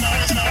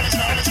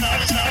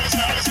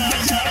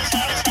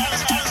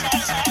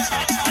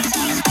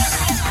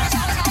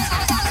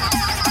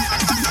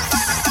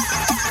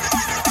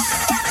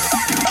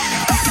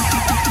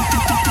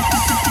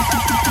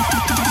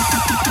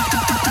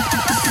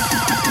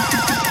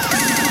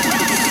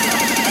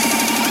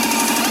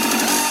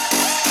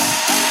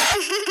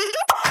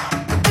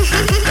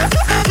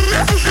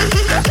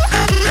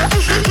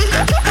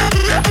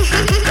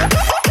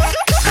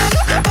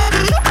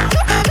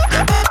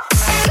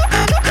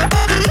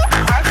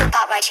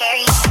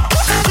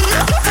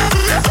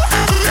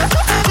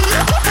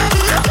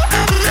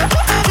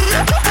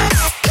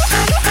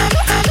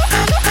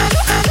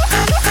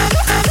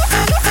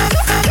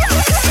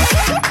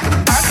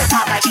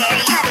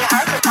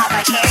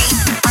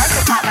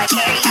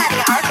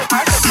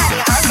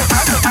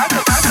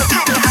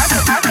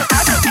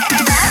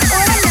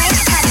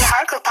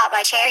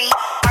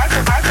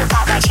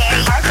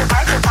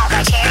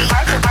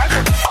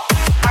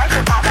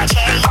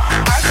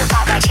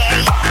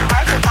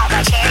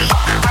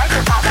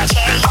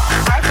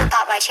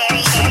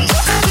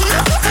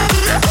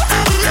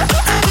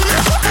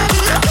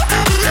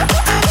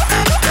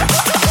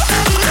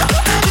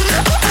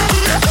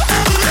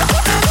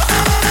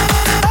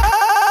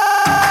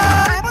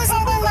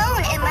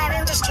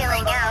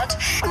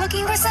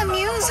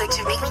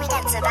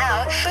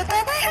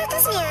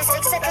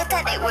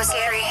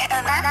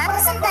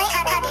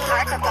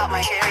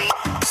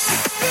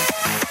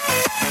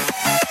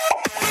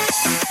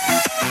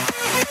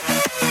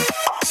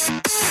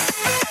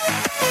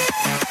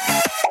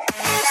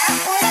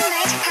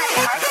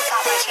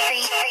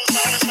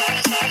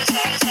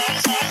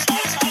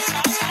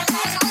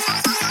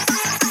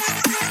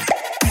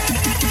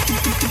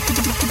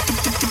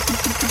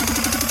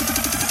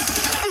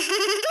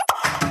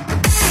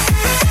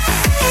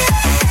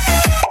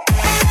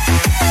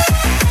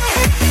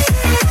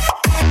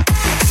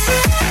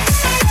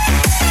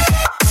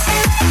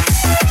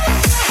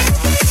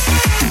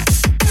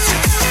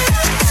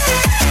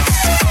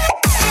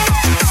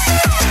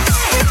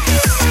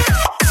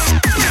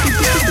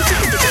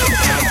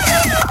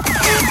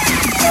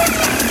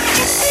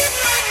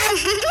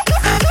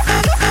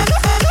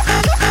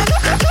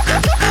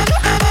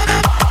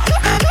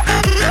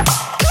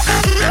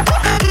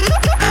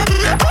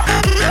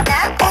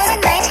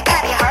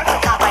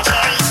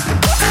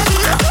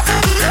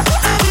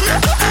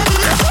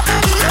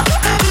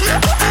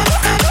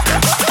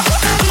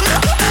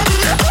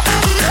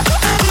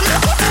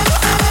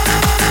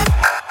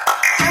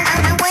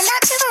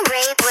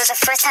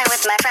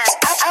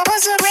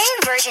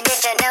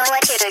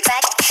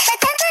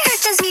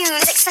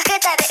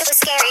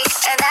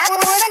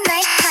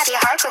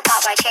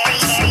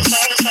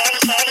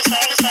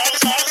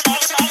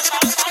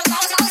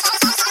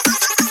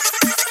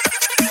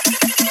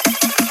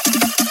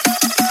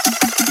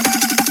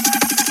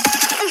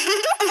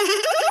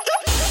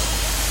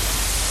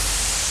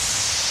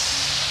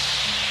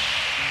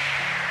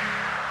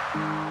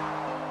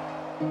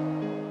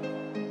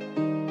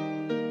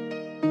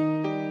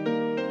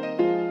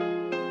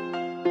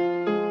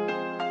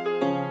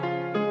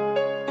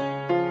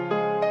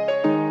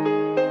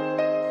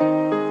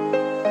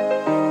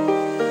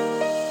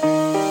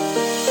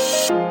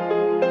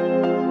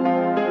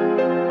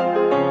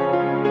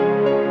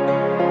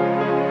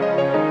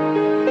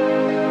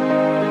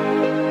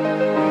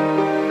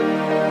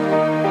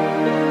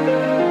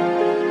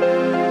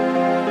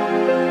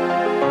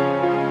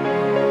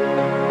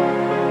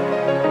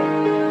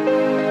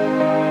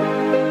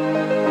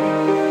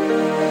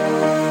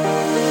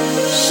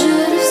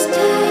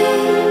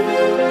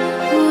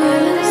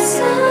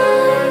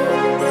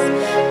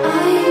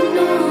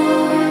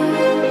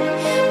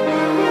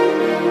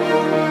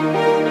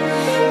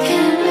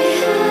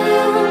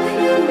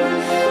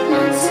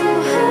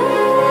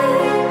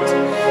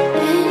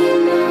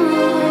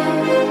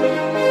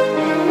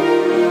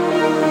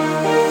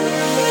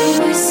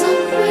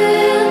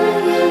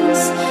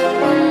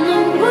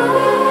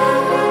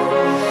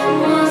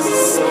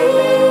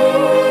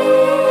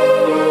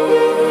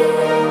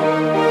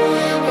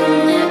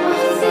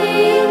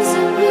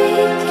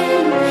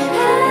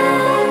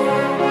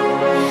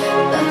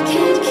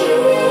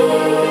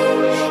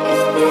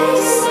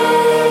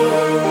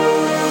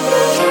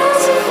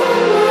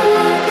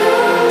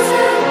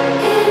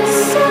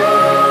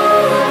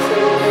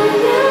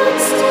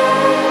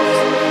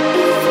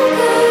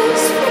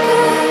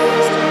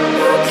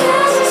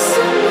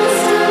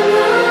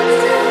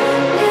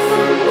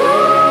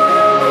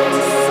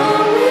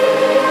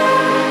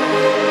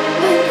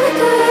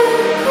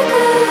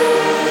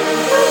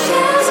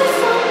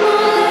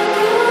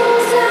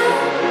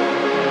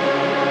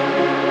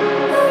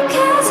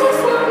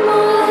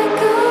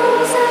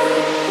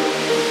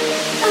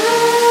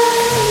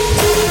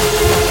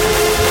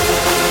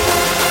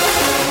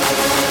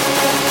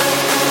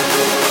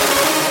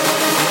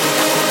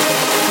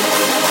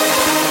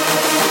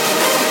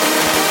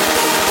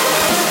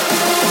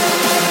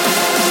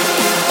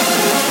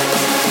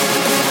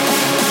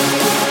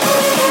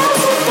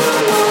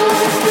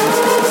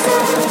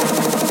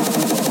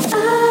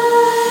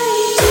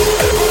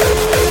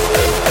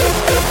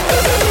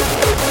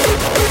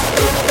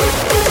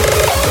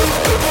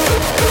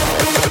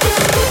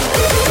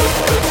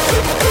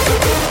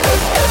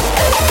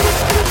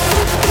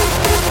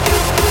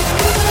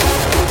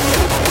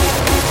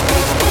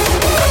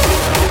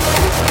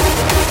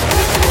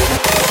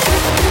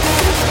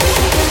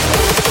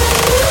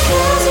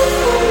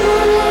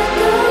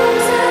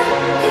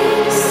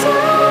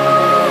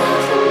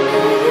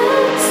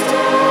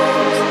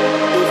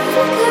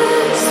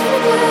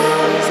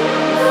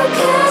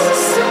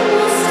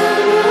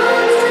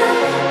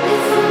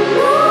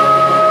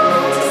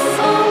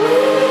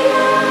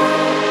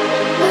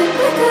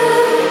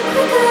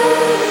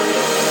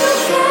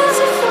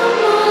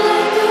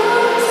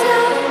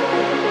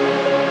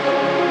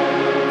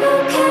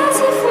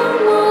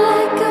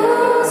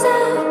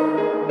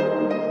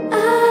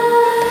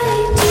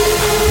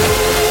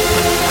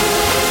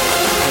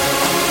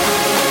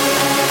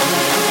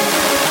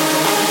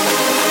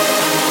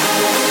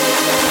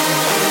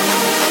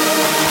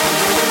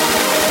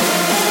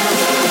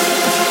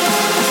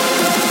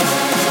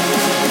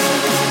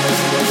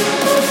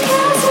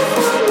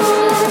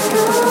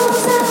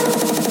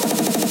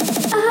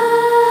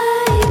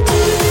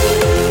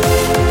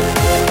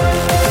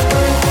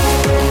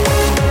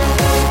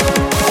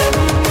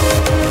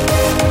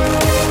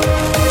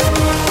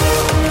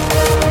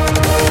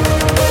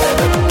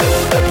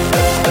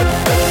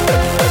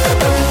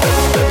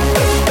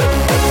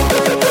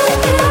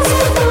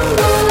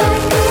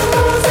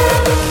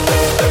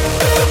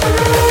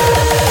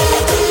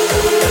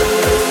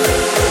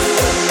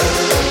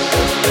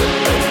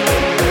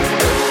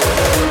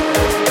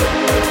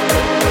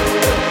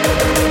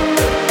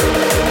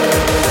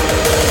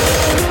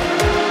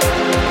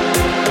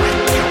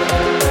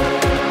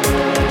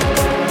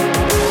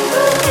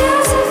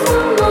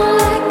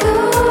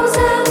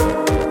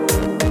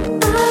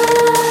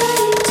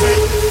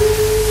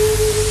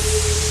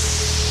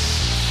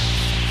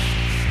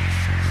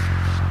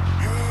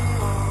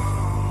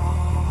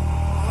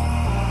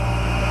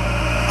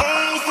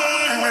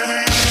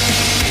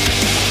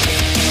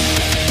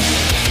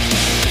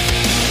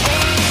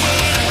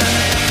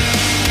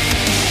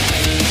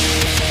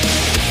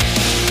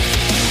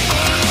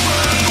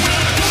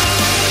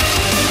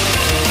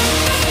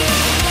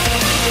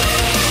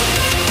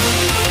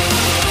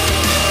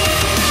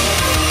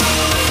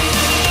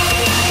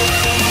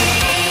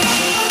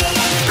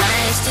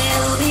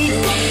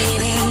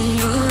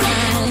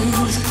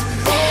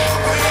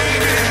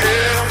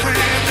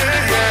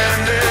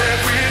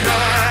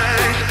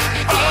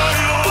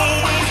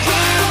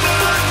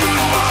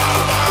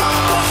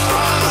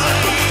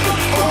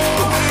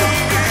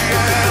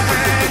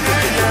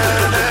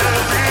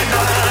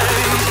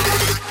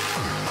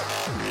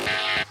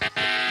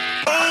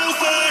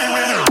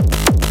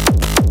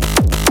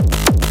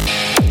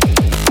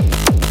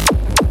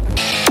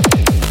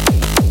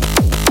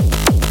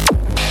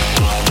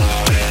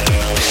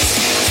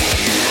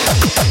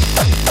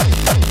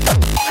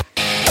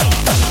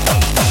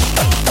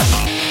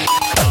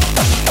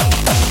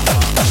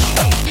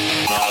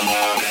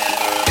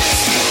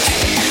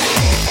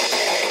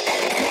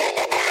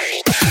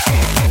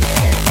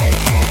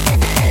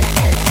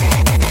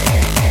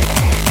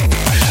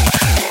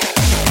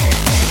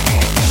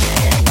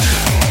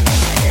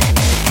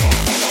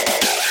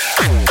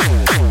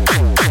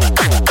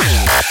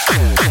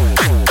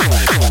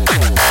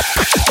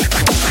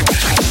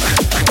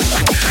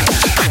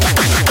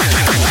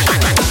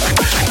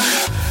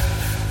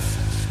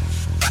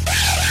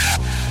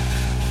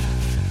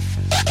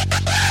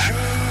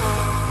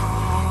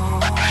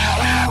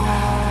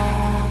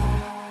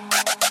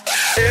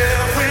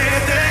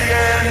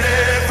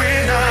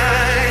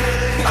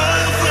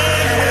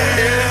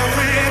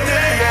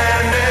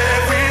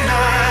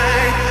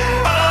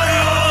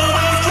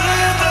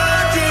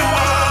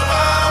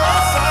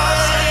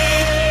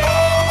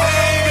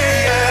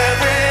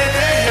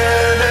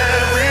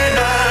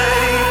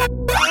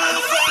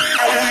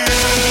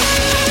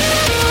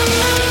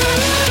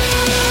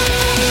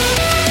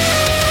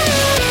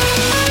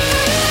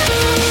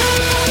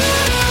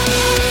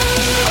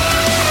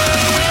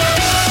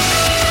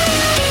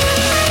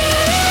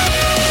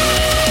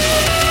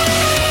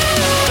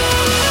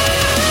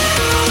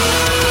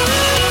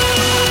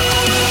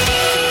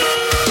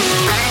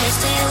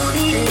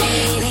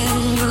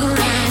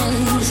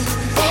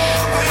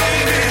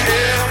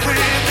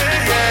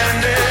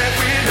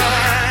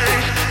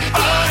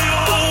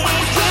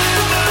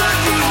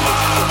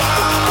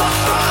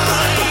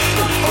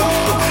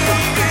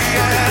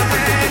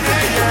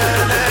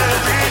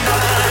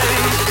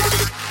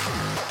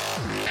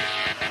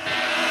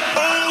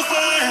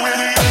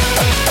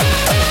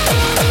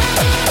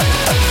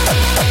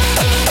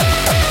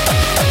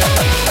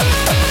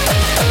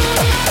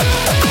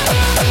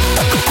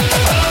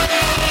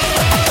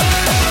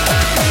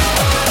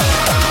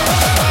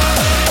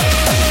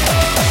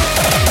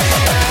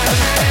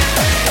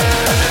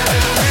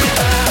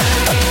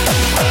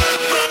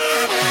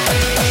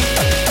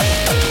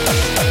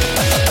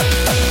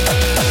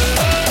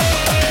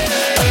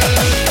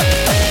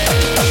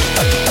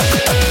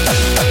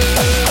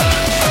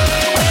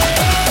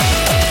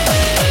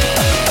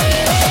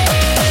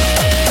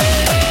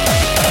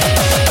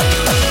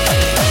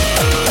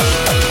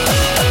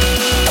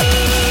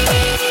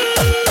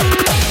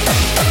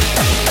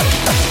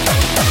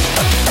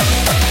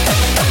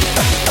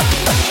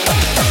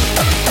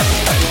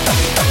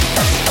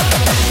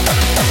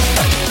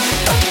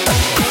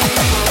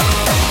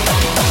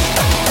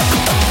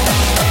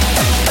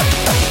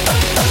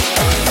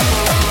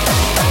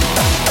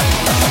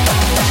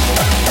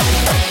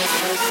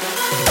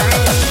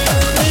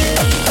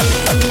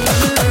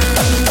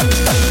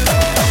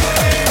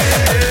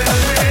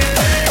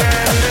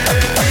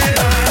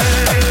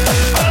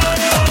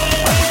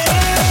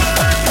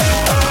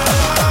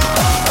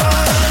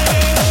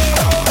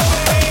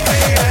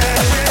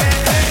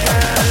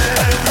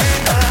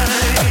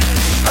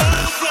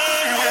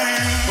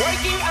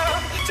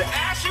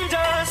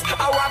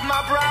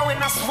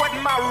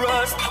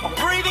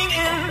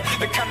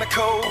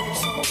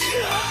 chemicals.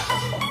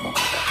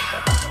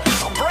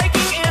 I'm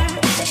breaking in,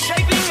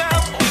 shaping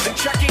up, then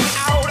checking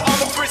out on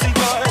the prison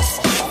bus.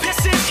 This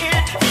is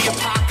it, the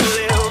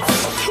apocalypse.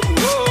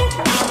 Whoa,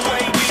 I'm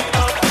waking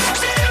up,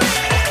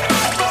 feeling in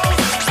my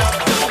bones. Stuff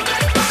to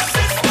make my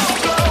system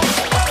blow.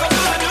 Welcome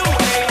to the new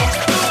age,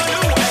 to the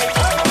new age.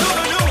 Welcome to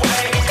the new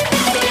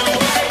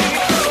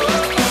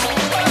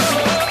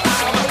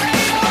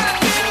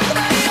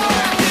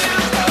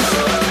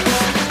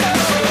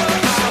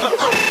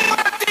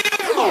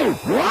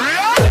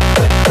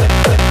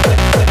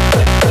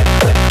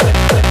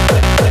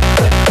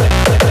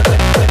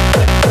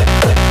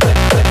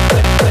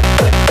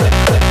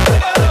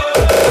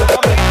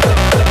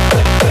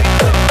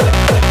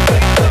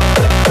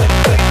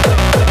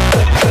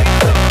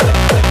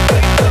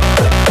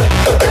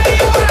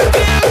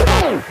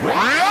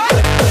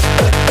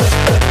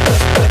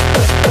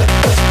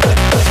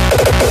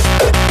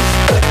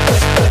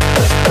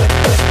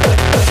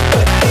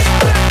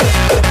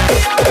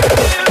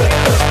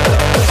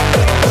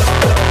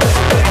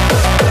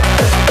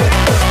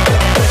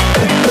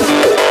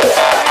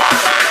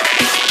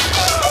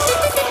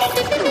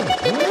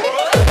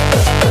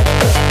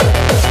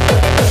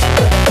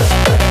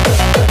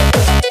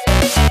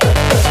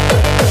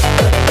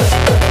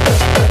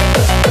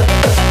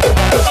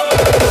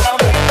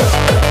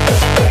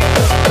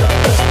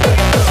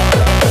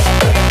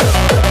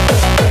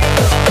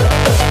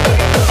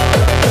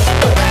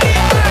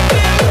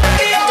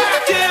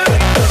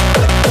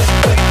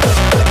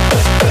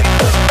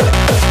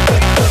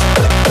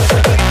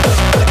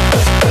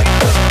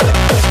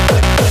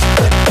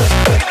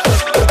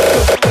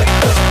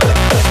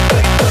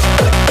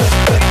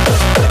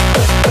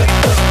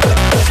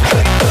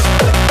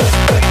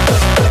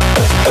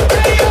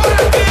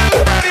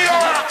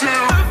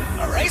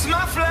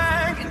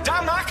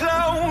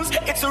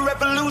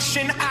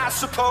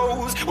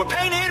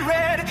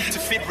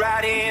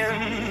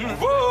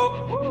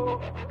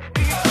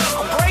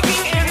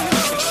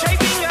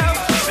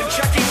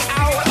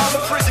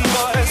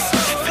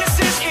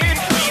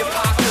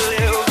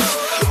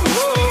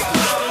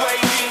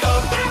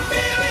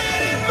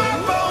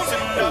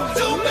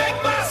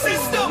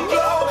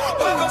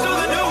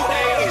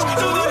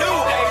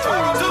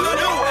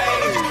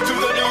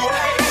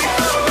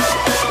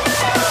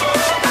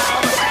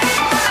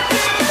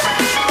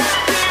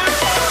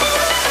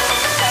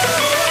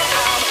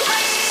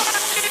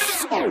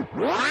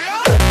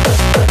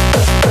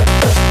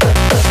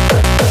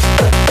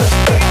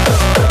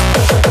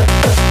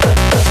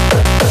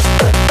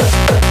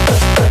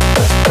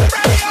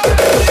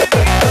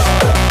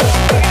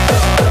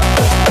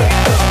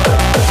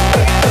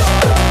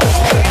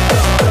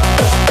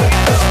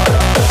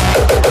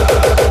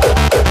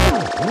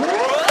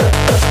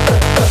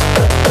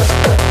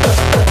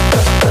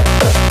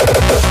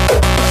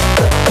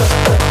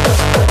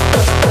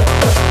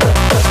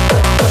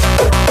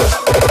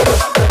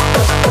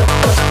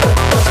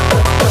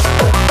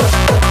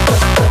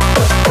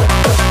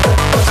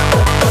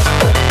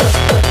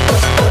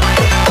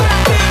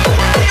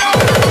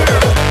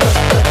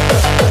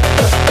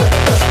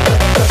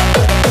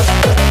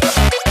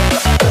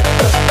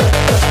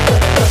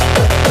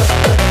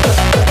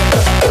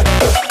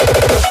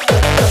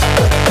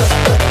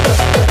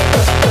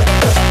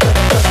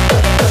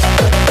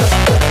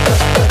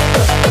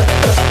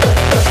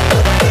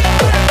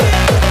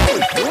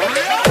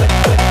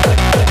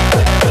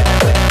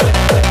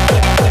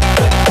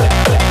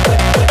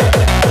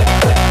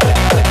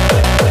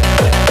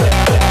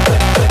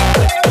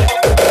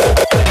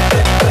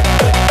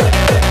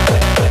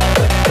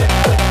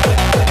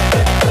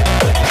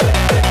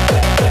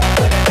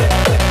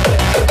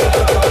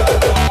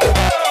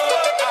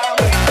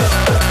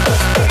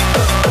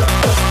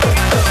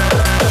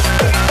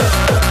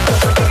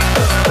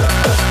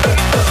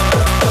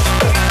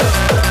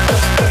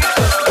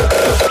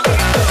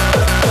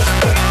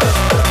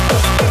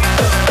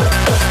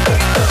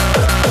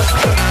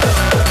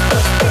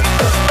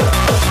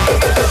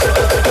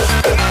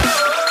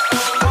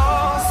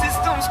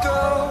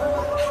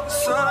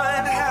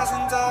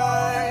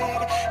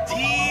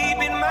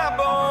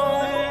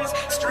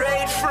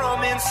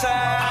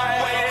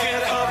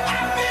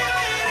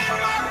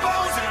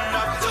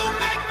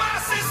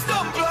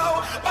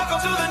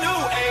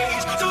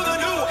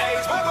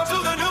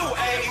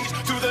age,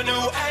 to the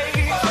new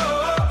age.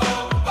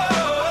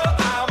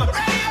 I'm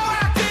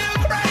radioactive,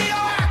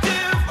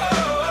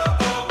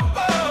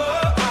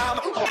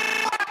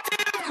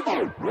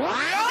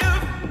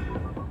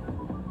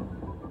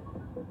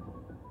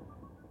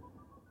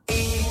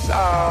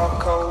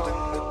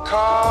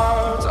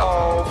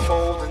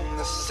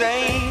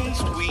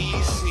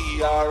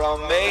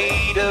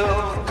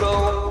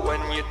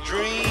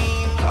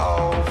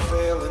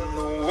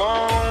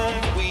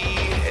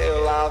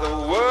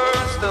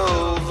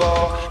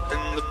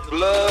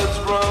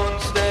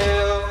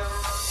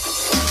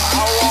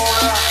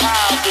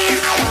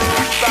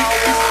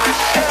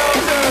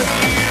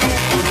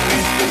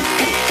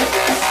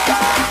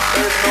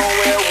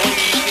 nowhere we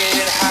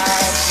can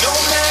hide. No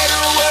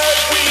matter what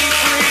we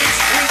breathe,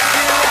 we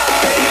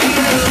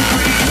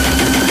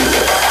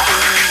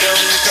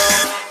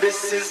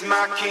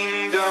my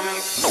kingdom.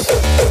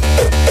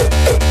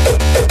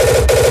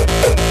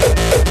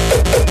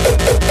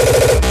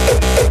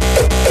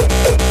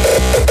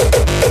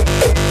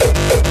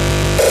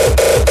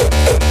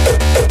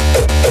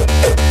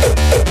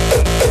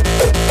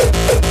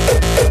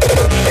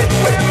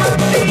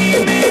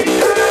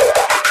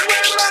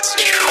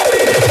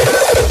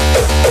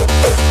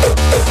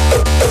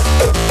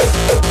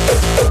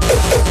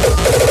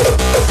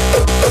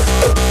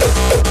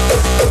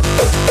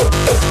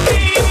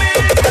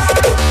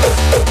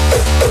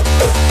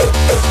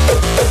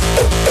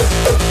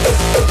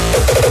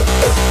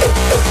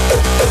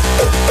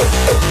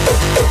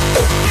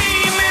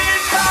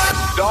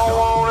 Don't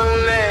wanna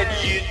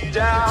let you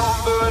down,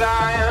 but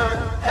I am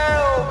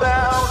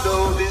hellbound.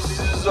 Oh, this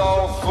is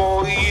all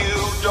for you.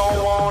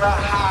 Don't wanna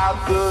hide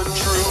the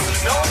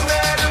truth. No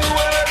matter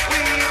what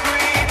we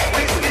breed,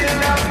 we still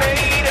have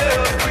made a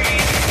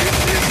breed. This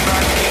is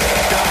my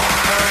kingdom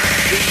come.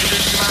 This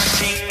is my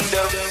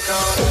kingdom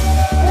come.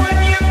 When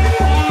you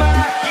pull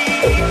my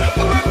key,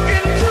 look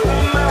into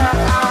my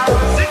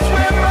eyes. It's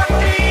where my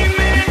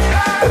demons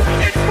hide.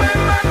 It's where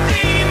my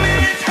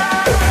demons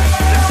hide.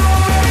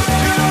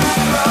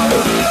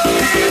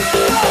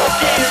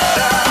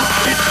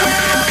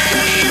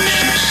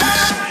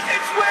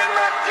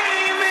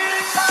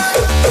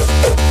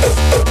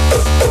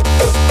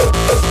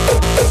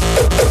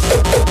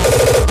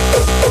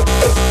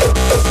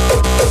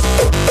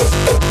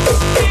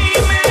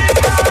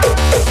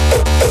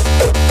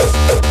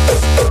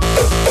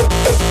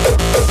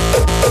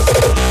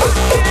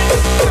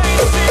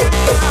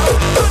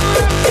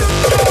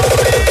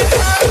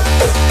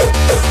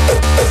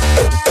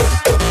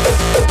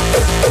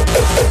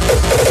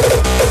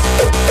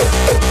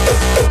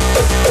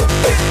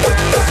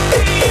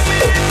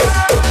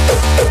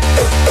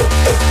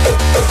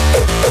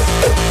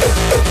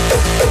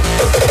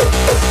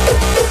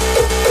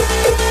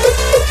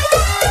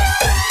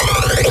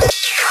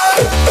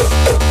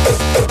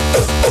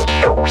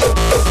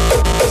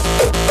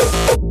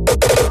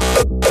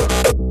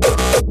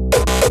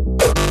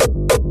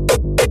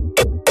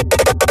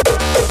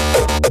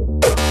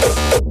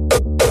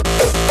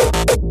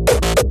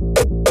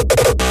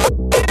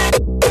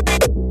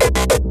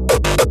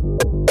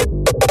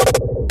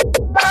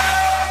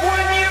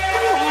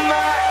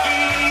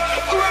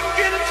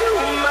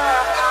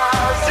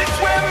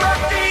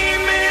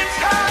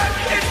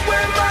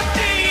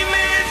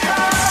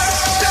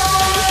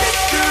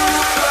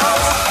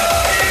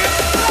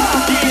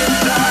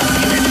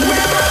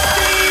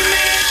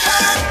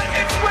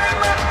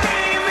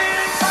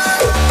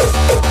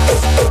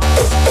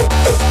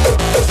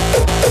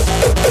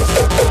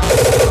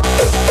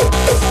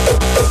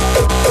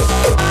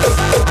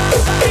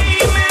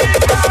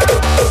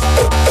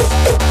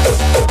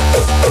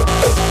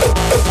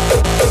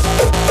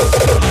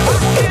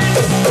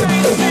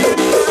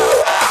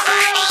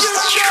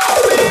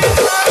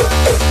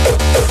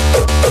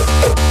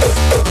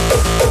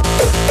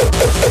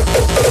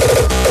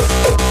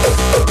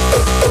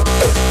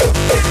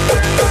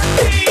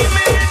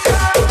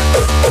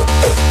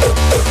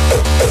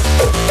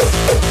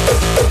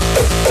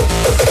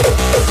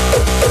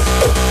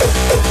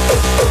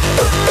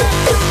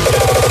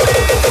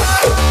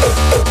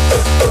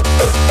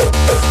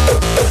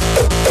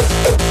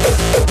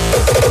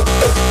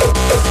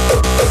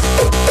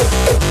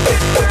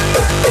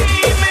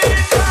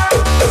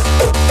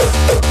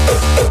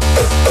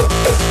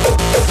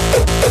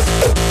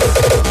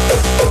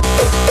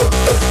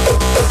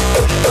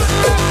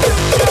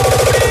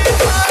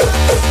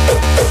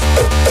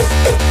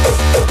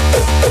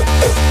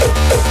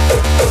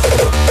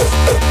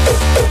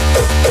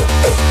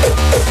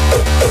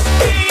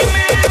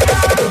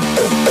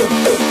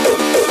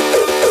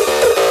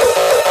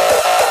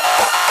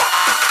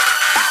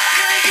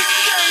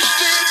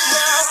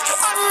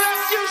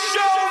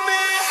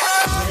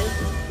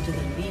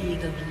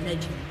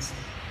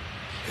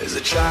 As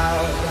a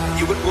child,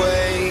 you would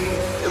wait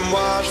and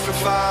watch from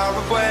far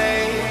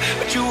away,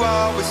 but you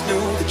always knew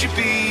that you'd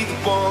be the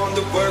one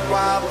to work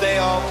while they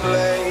all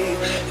play.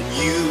 In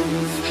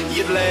youth,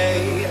 you'd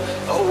lay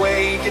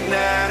awake at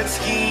night and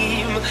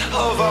scheme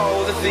of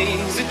all the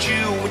things that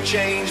you would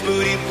change,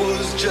 but it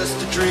was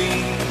just a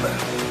dream.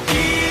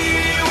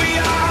 Here we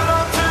are,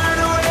 don't turn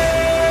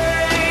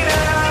away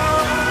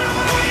now.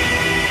 We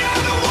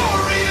are the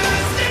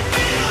warriors that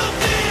built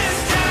this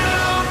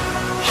town.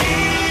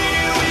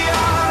 Here we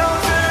are,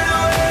 don't turn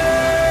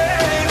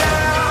away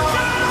now.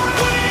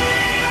 We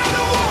are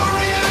the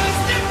warriors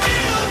that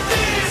built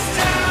this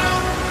town.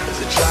 As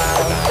a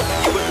child,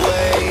 you would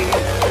wait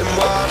and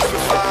watch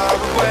from far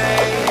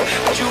away,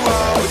 but you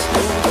always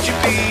knew that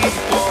you'd be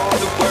the one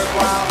to work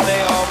while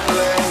they all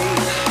play.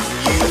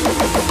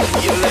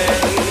 You lay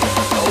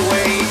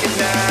awake at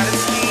night and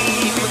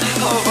scheme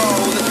of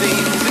all the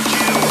things that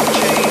you would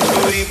change,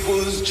 but it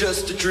was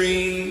just a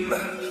dream.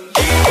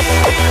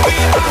 Here we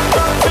are,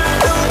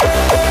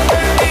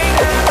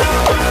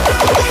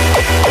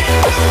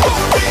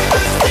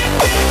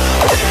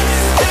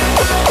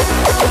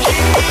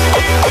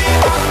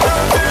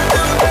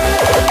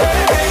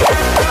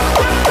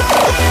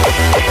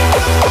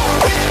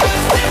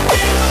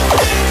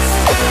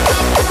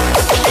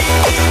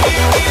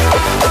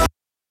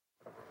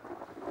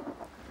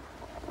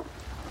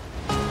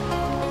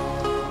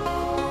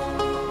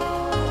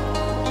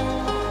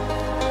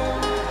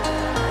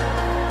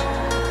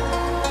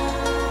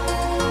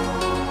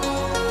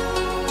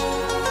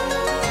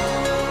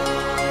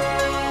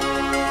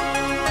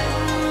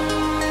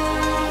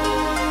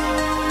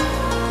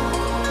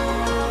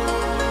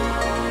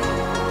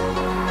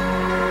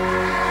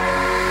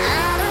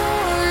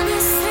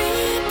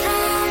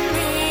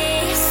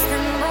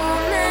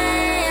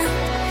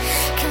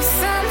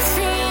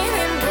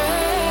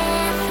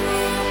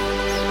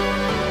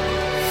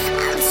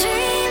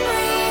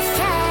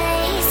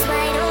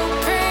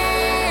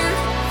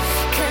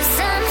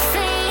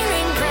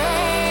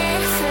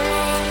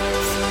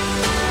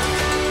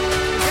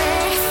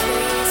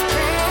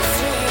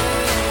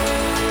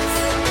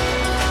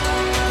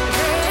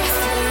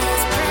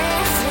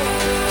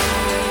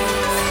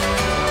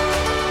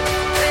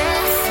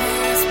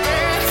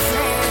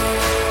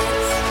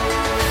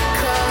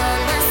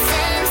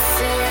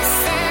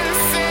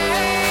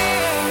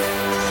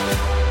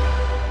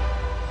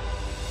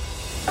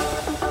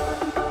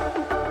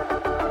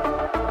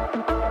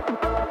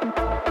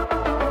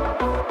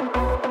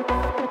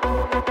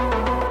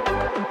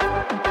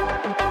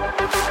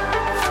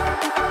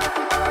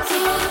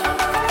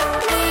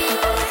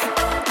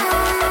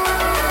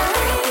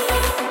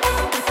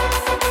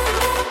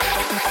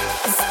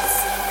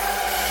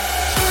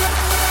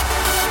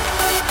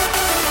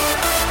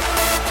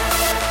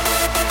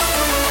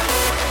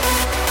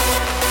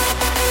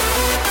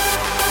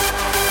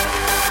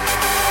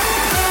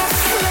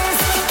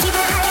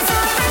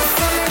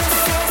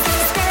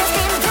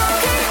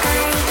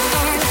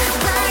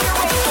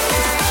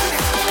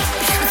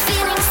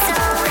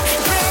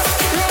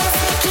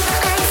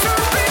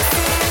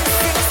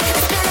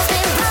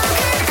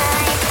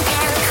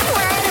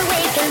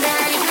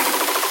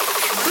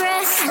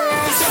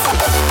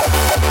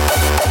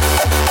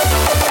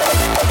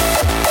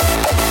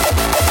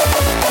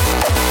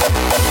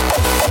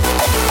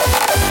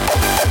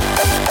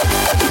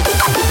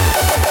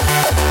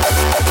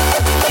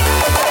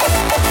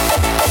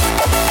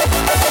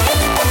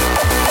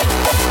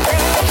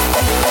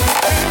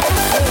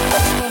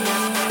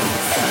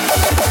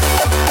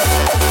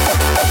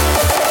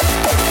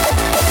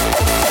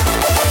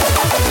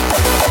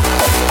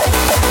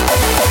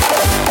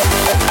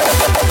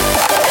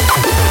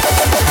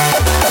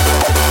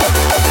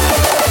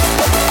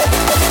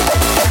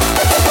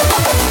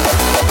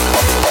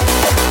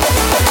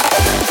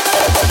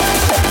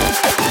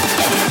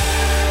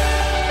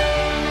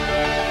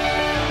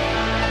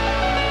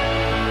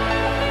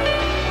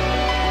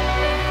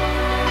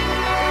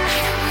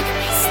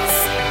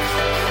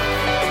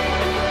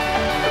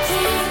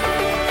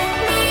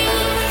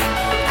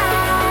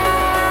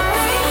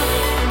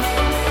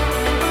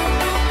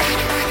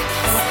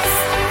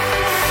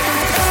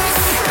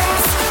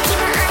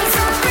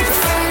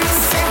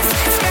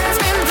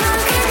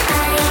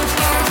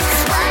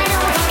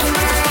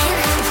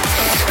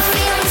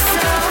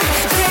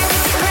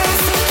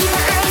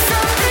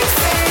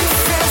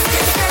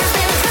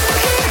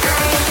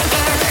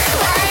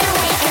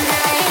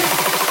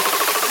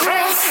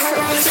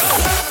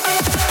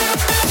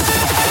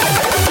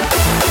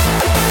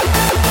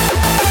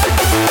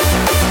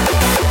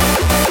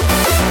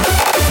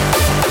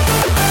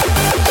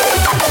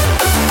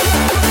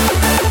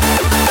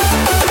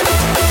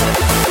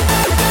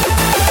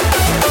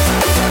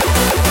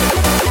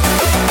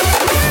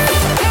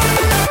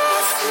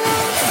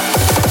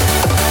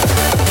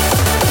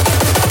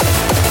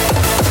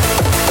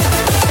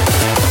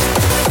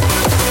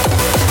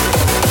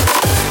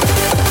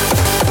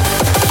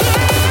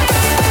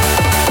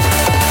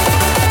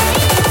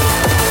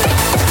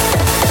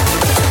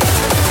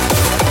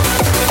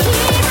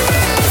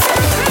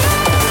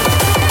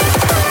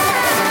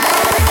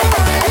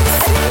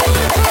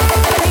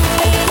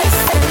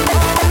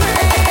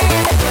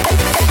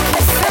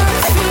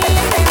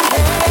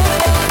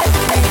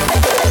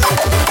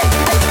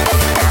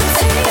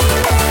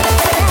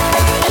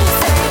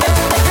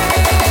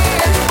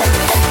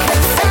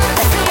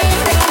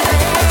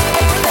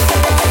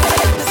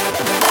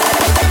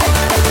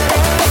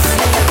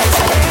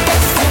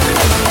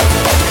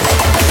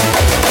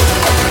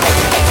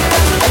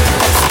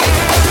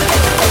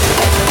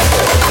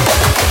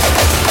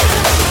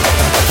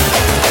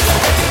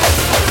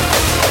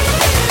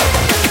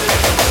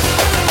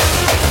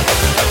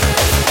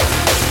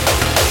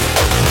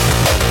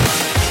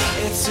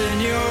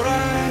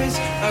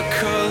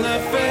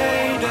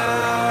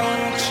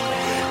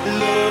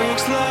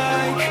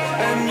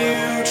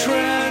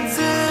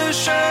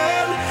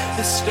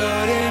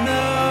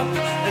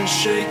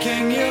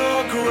 shaking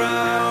your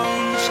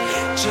ground,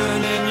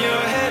 turning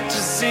your head to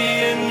see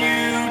a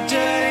new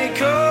day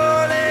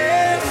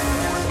calling.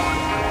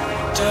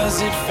 Does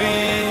it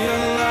feel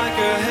like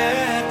a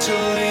head to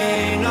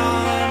lean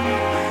on?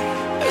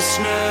 A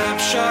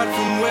snapshot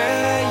from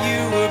where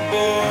you were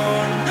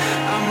born.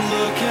 I'm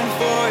looking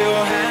for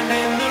your hand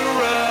in the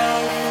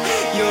rough.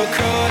 You're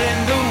caught in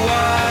the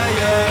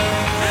wire.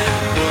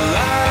 Well,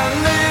 I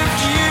lift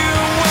you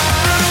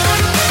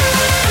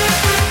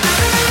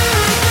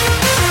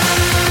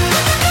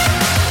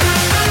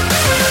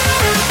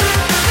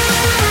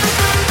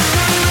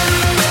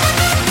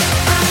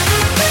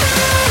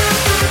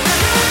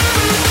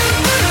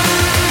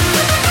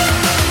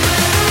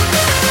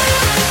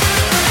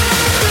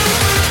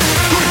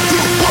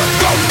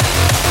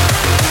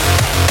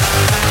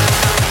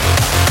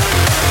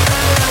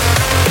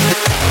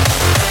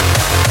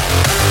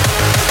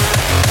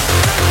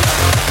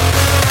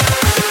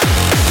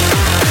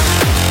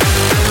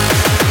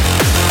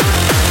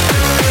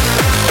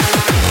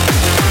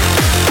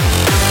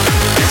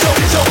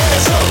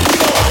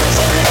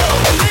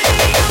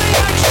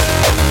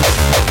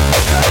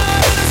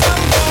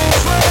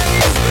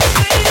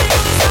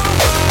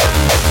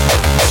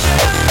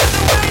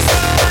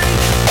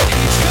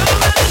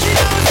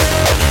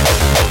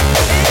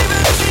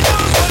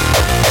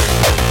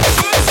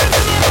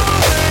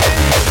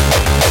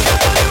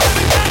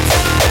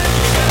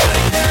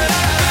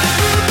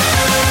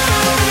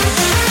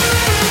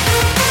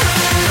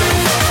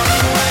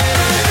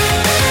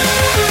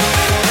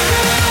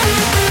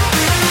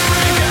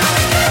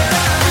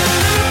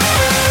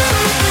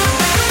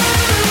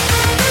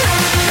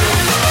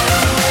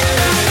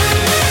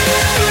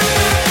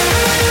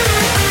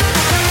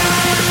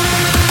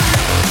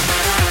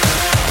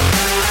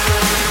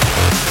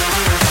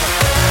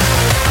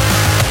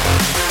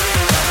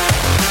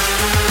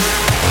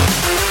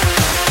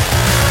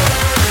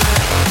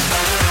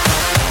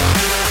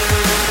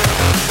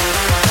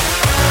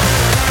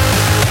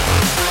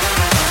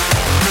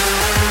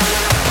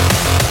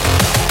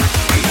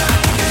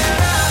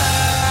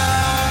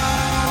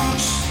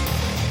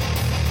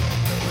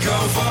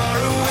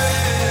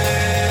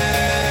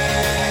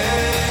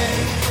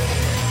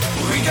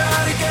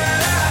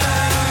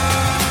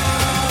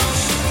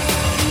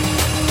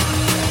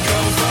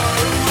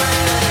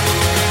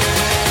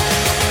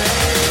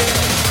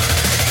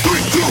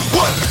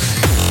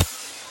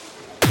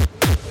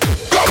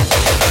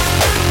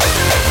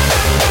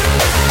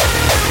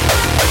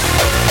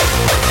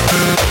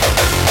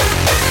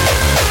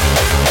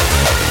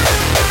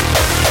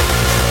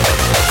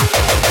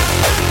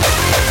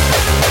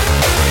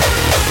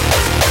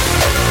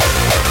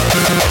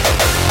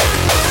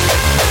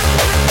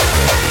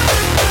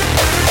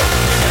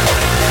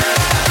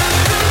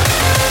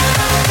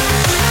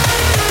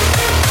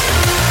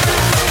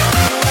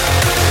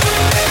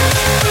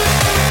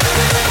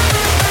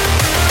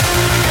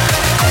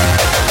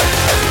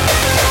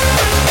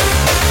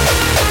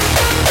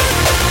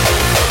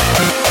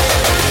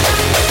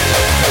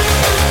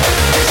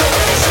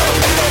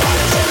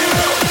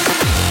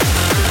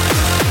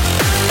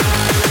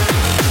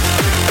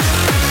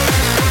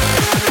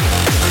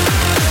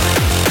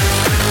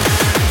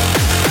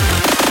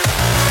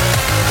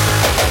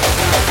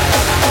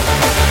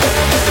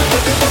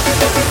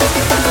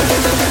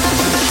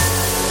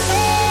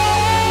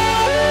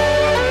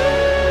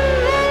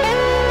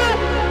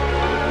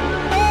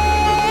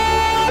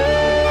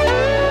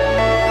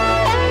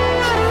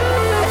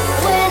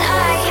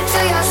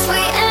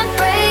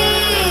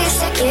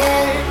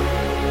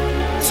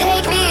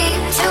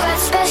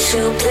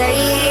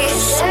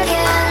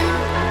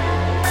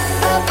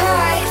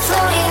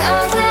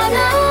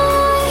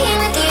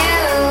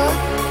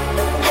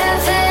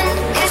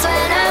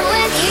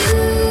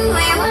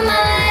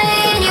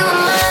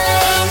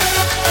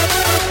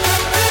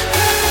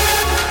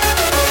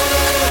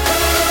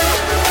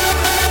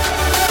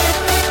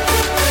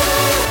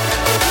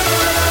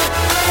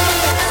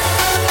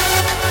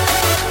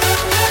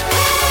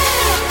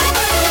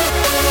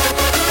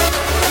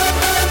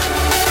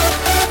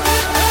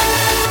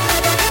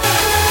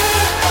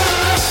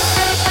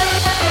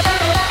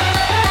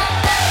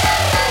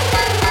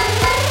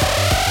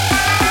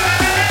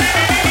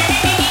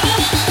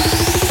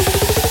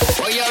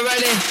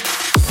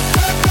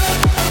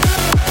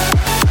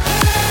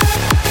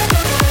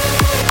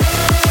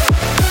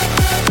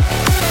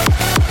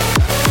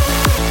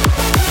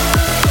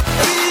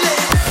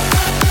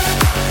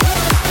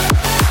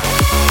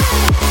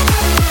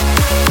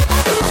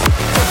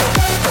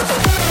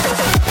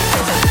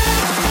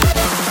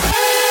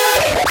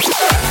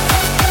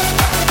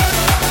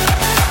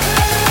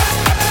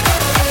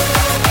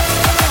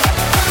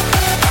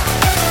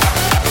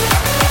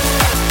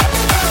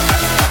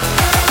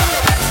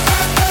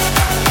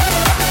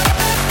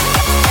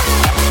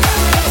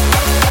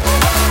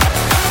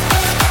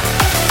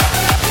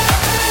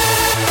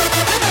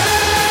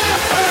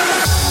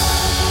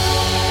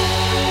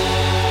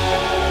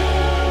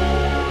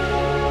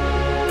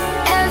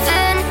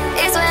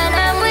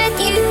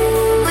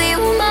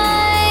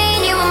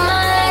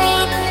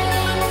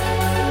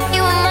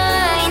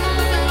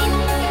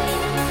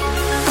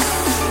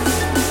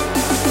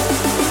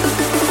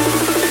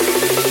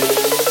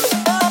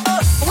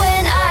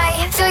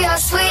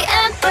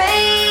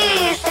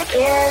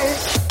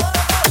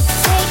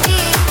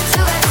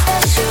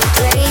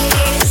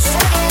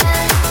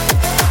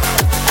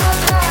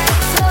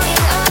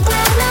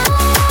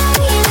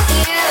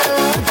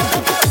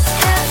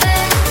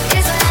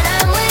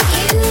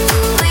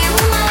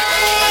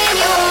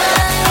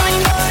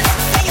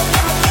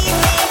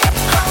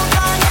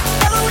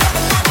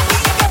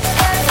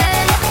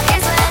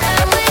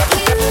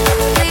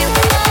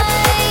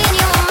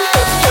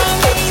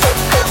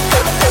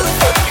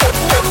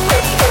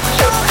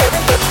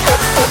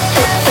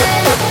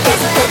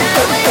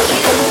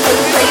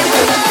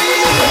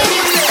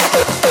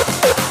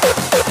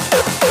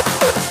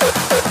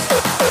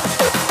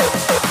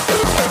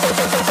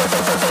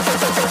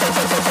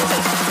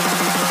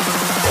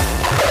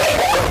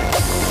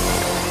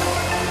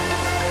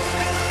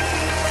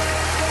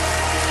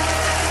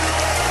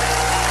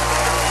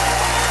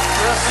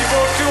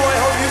Before too, I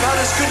hope you've had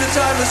as good a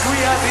time as we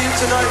have here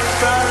tonight in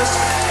Paris.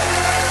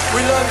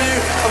 We love you.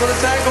 I want to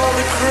thank all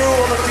the crew,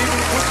 all the people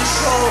who put the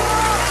show.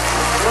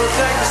 I want to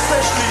thank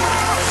especially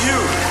you.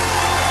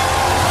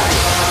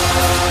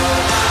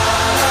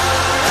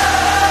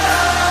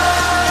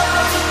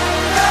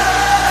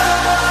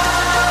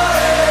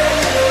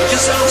 You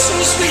sound so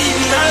sweet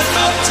and I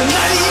thought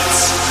tonight.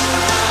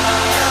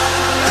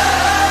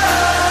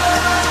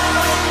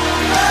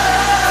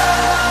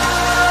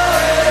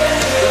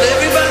 Will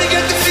everybody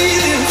get the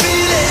feeling,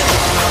 feeling?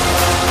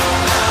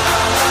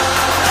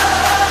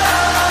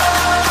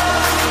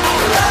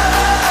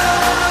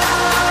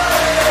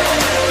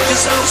 You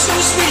sound so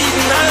sweet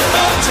and I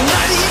thought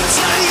tonight,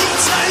 tonight,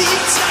 tonight,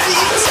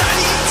 tonight,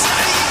 tonight,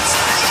 tonight,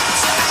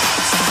 tonight.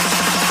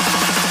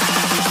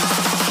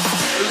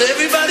 Will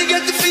everybody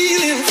get the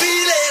feeling,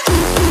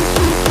 feeling?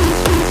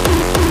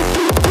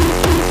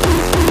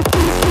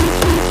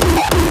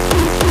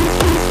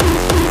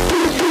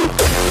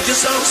 You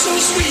sound so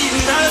sweet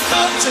and I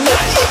thought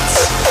tonight.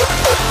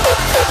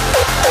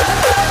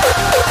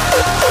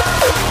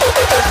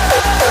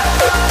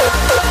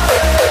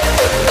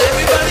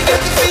 Everybody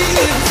get the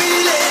feeling,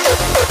 feeling.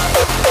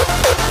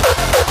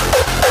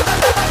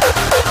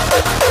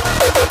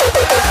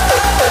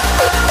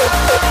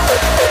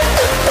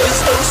 You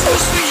sound so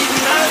sweet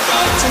and I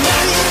thought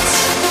tonight.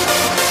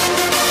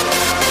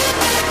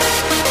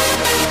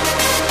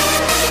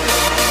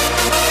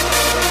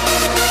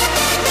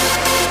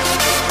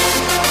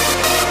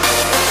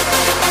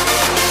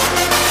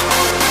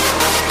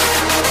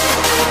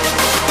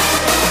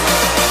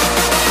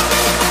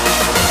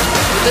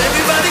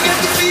 Everybody get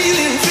the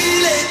feeling,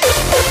 feeling.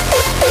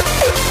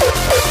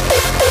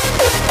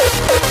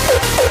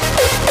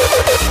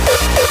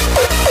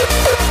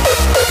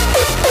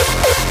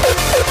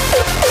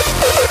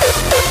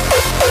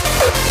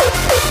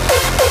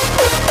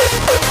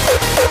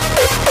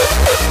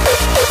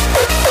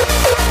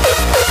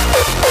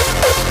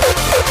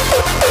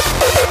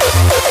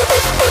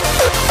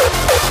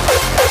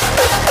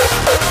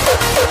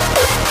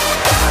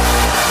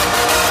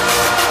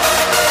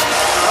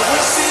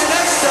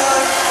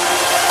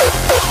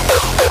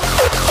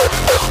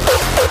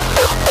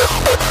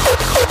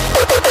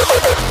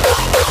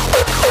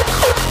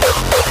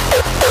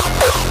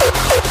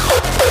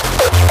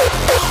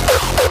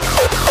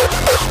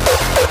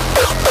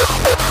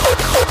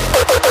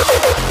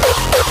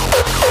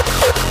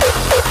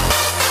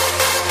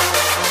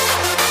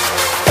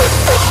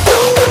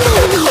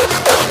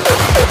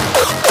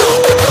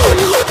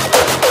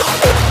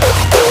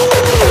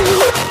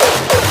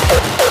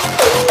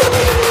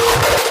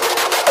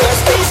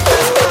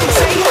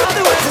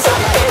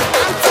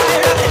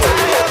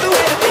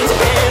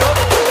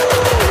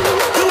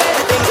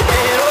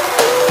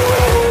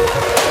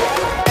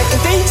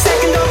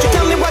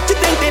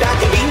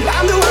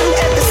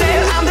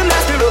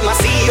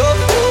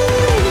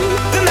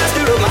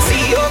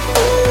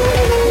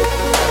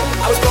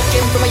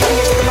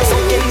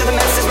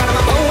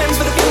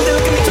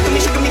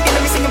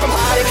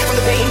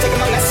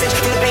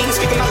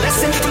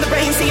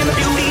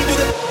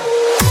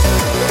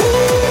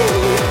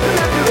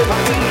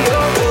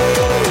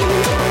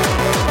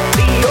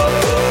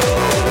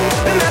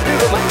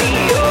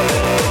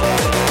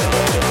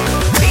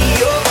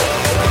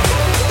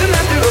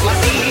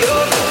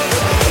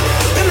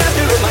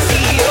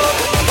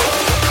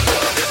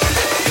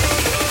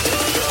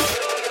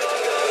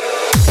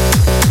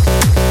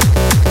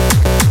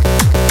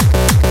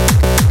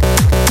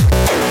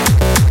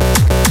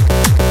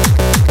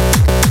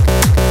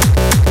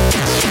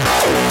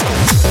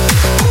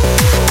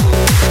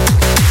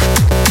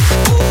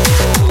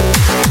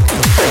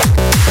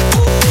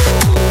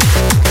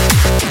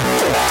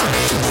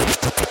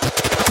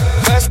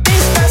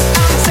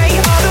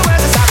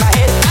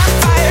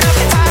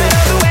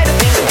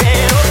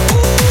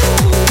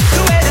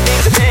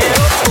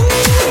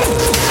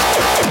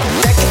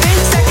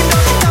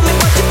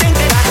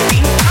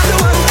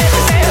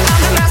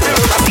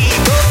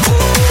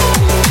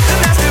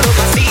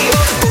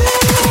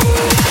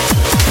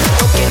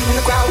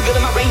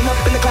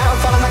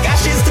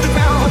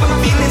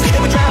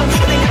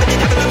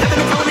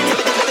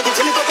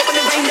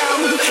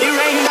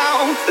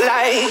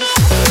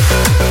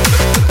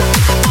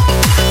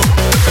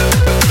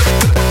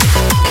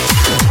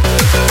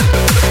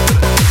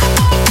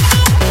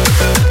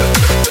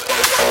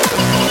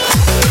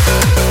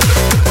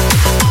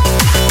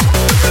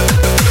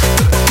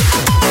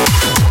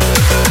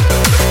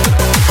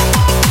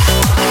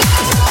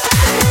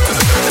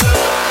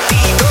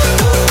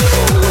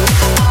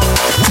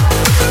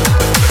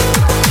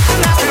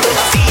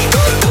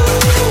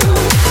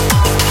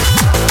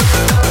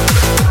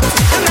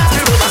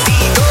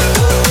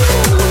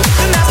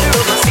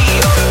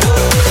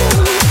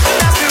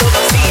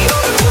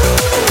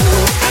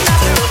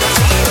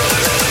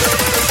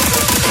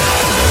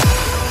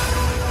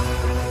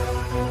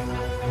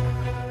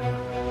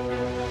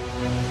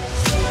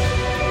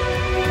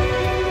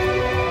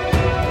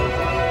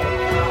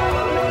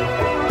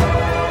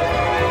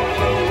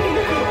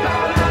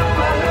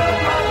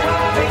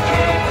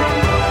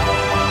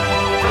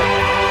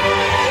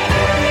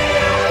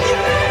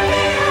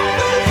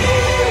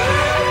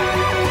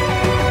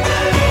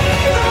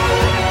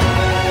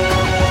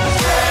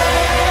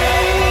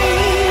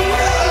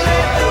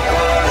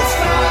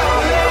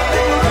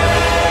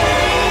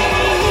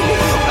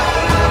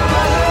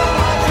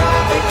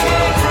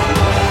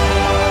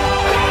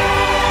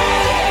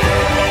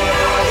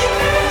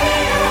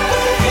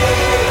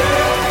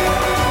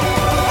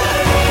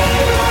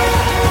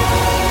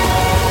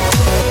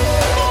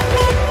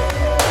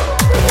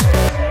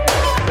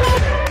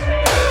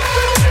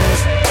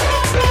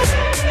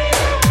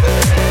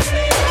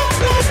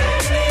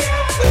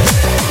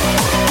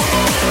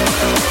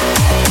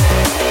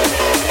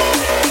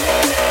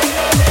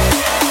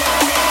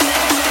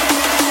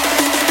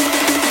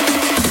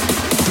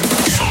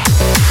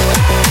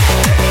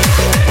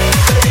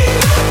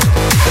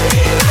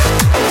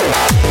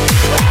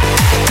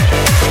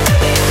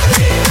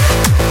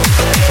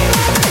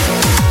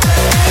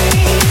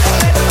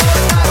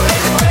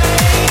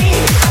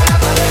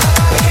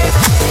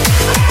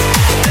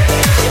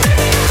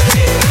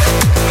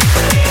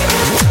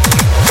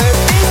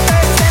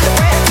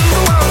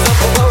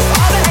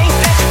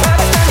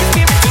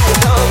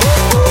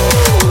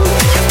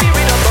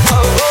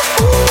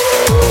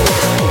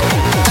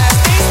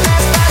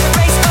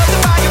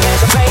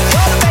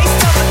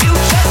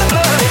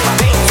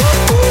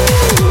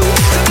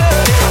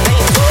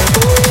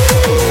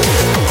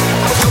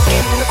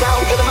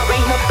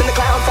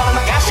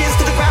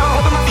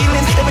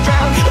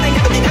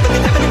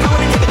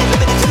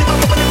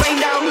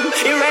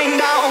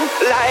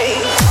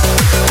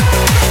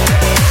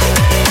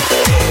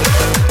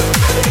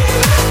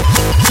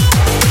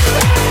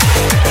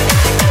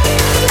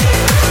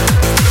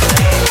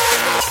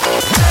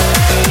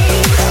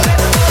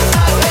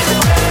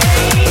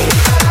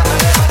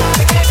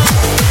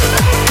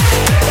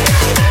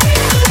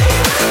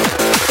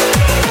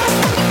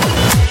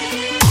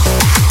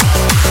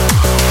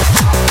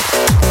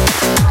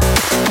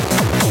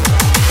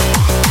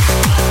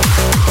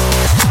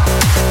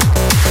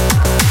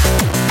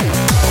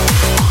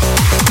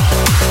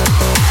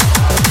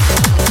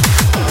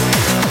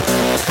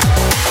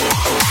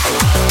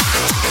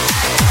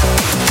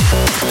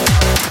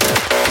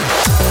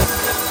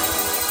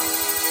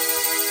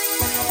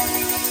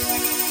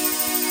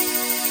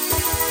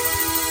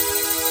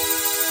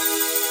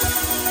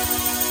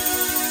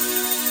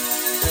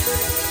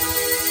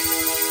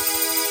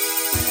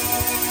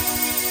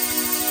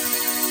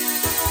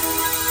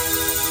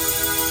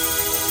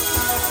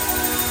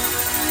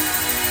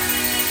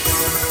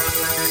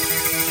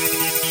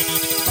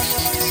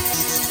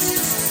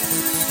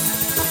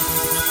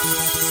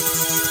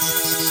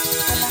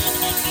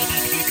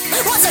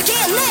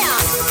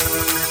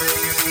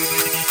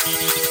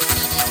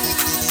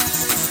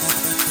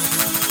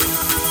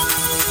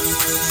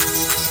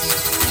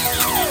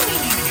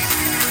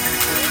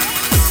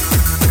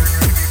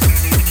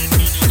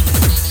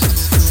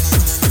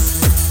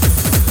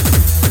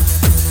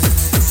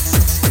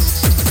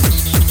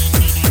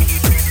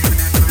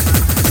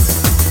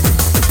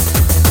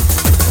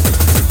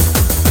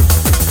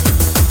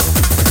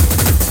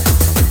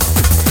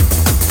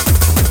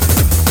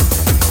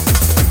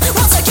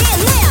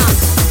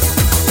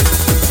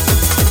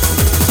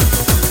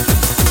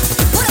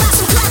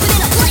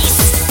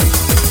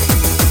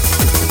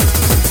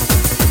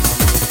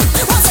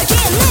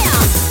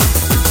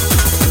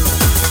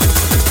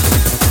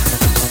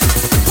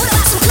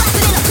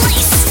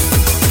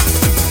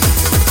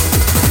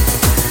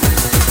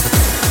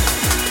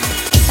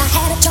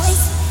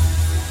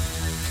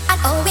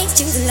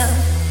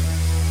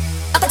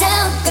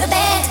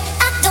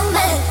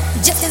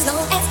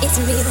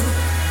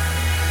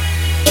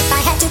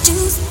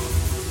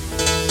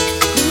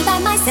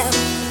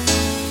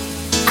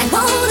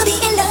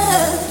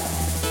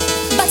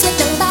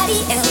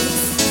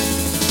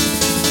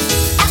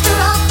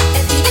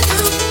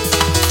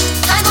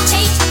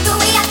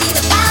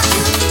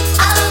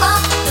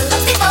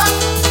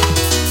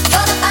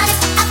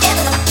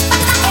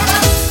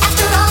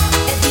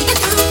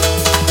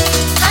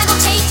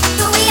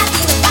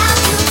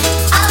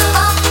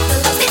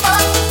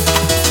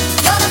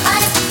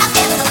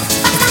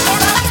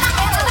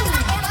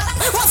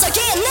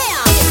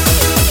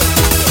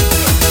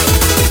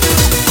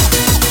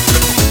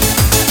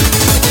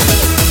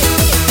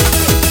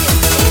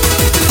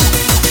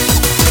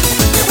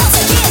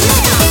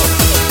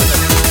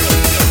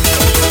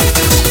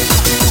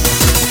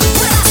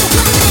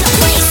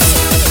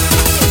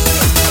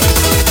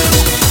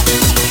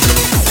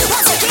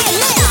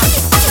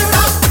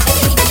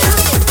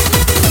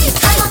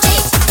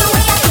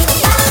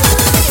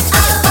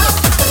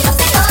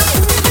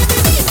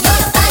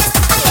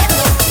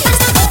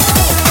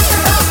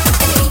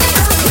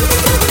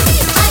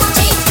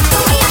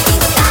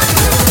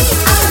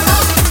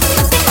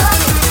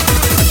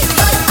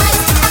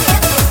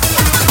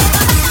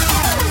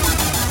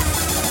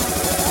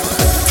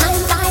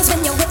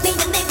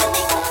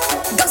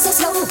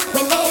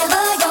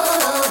 Whenever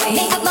you're away,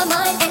 make up my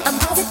mind and I'm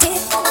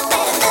positive.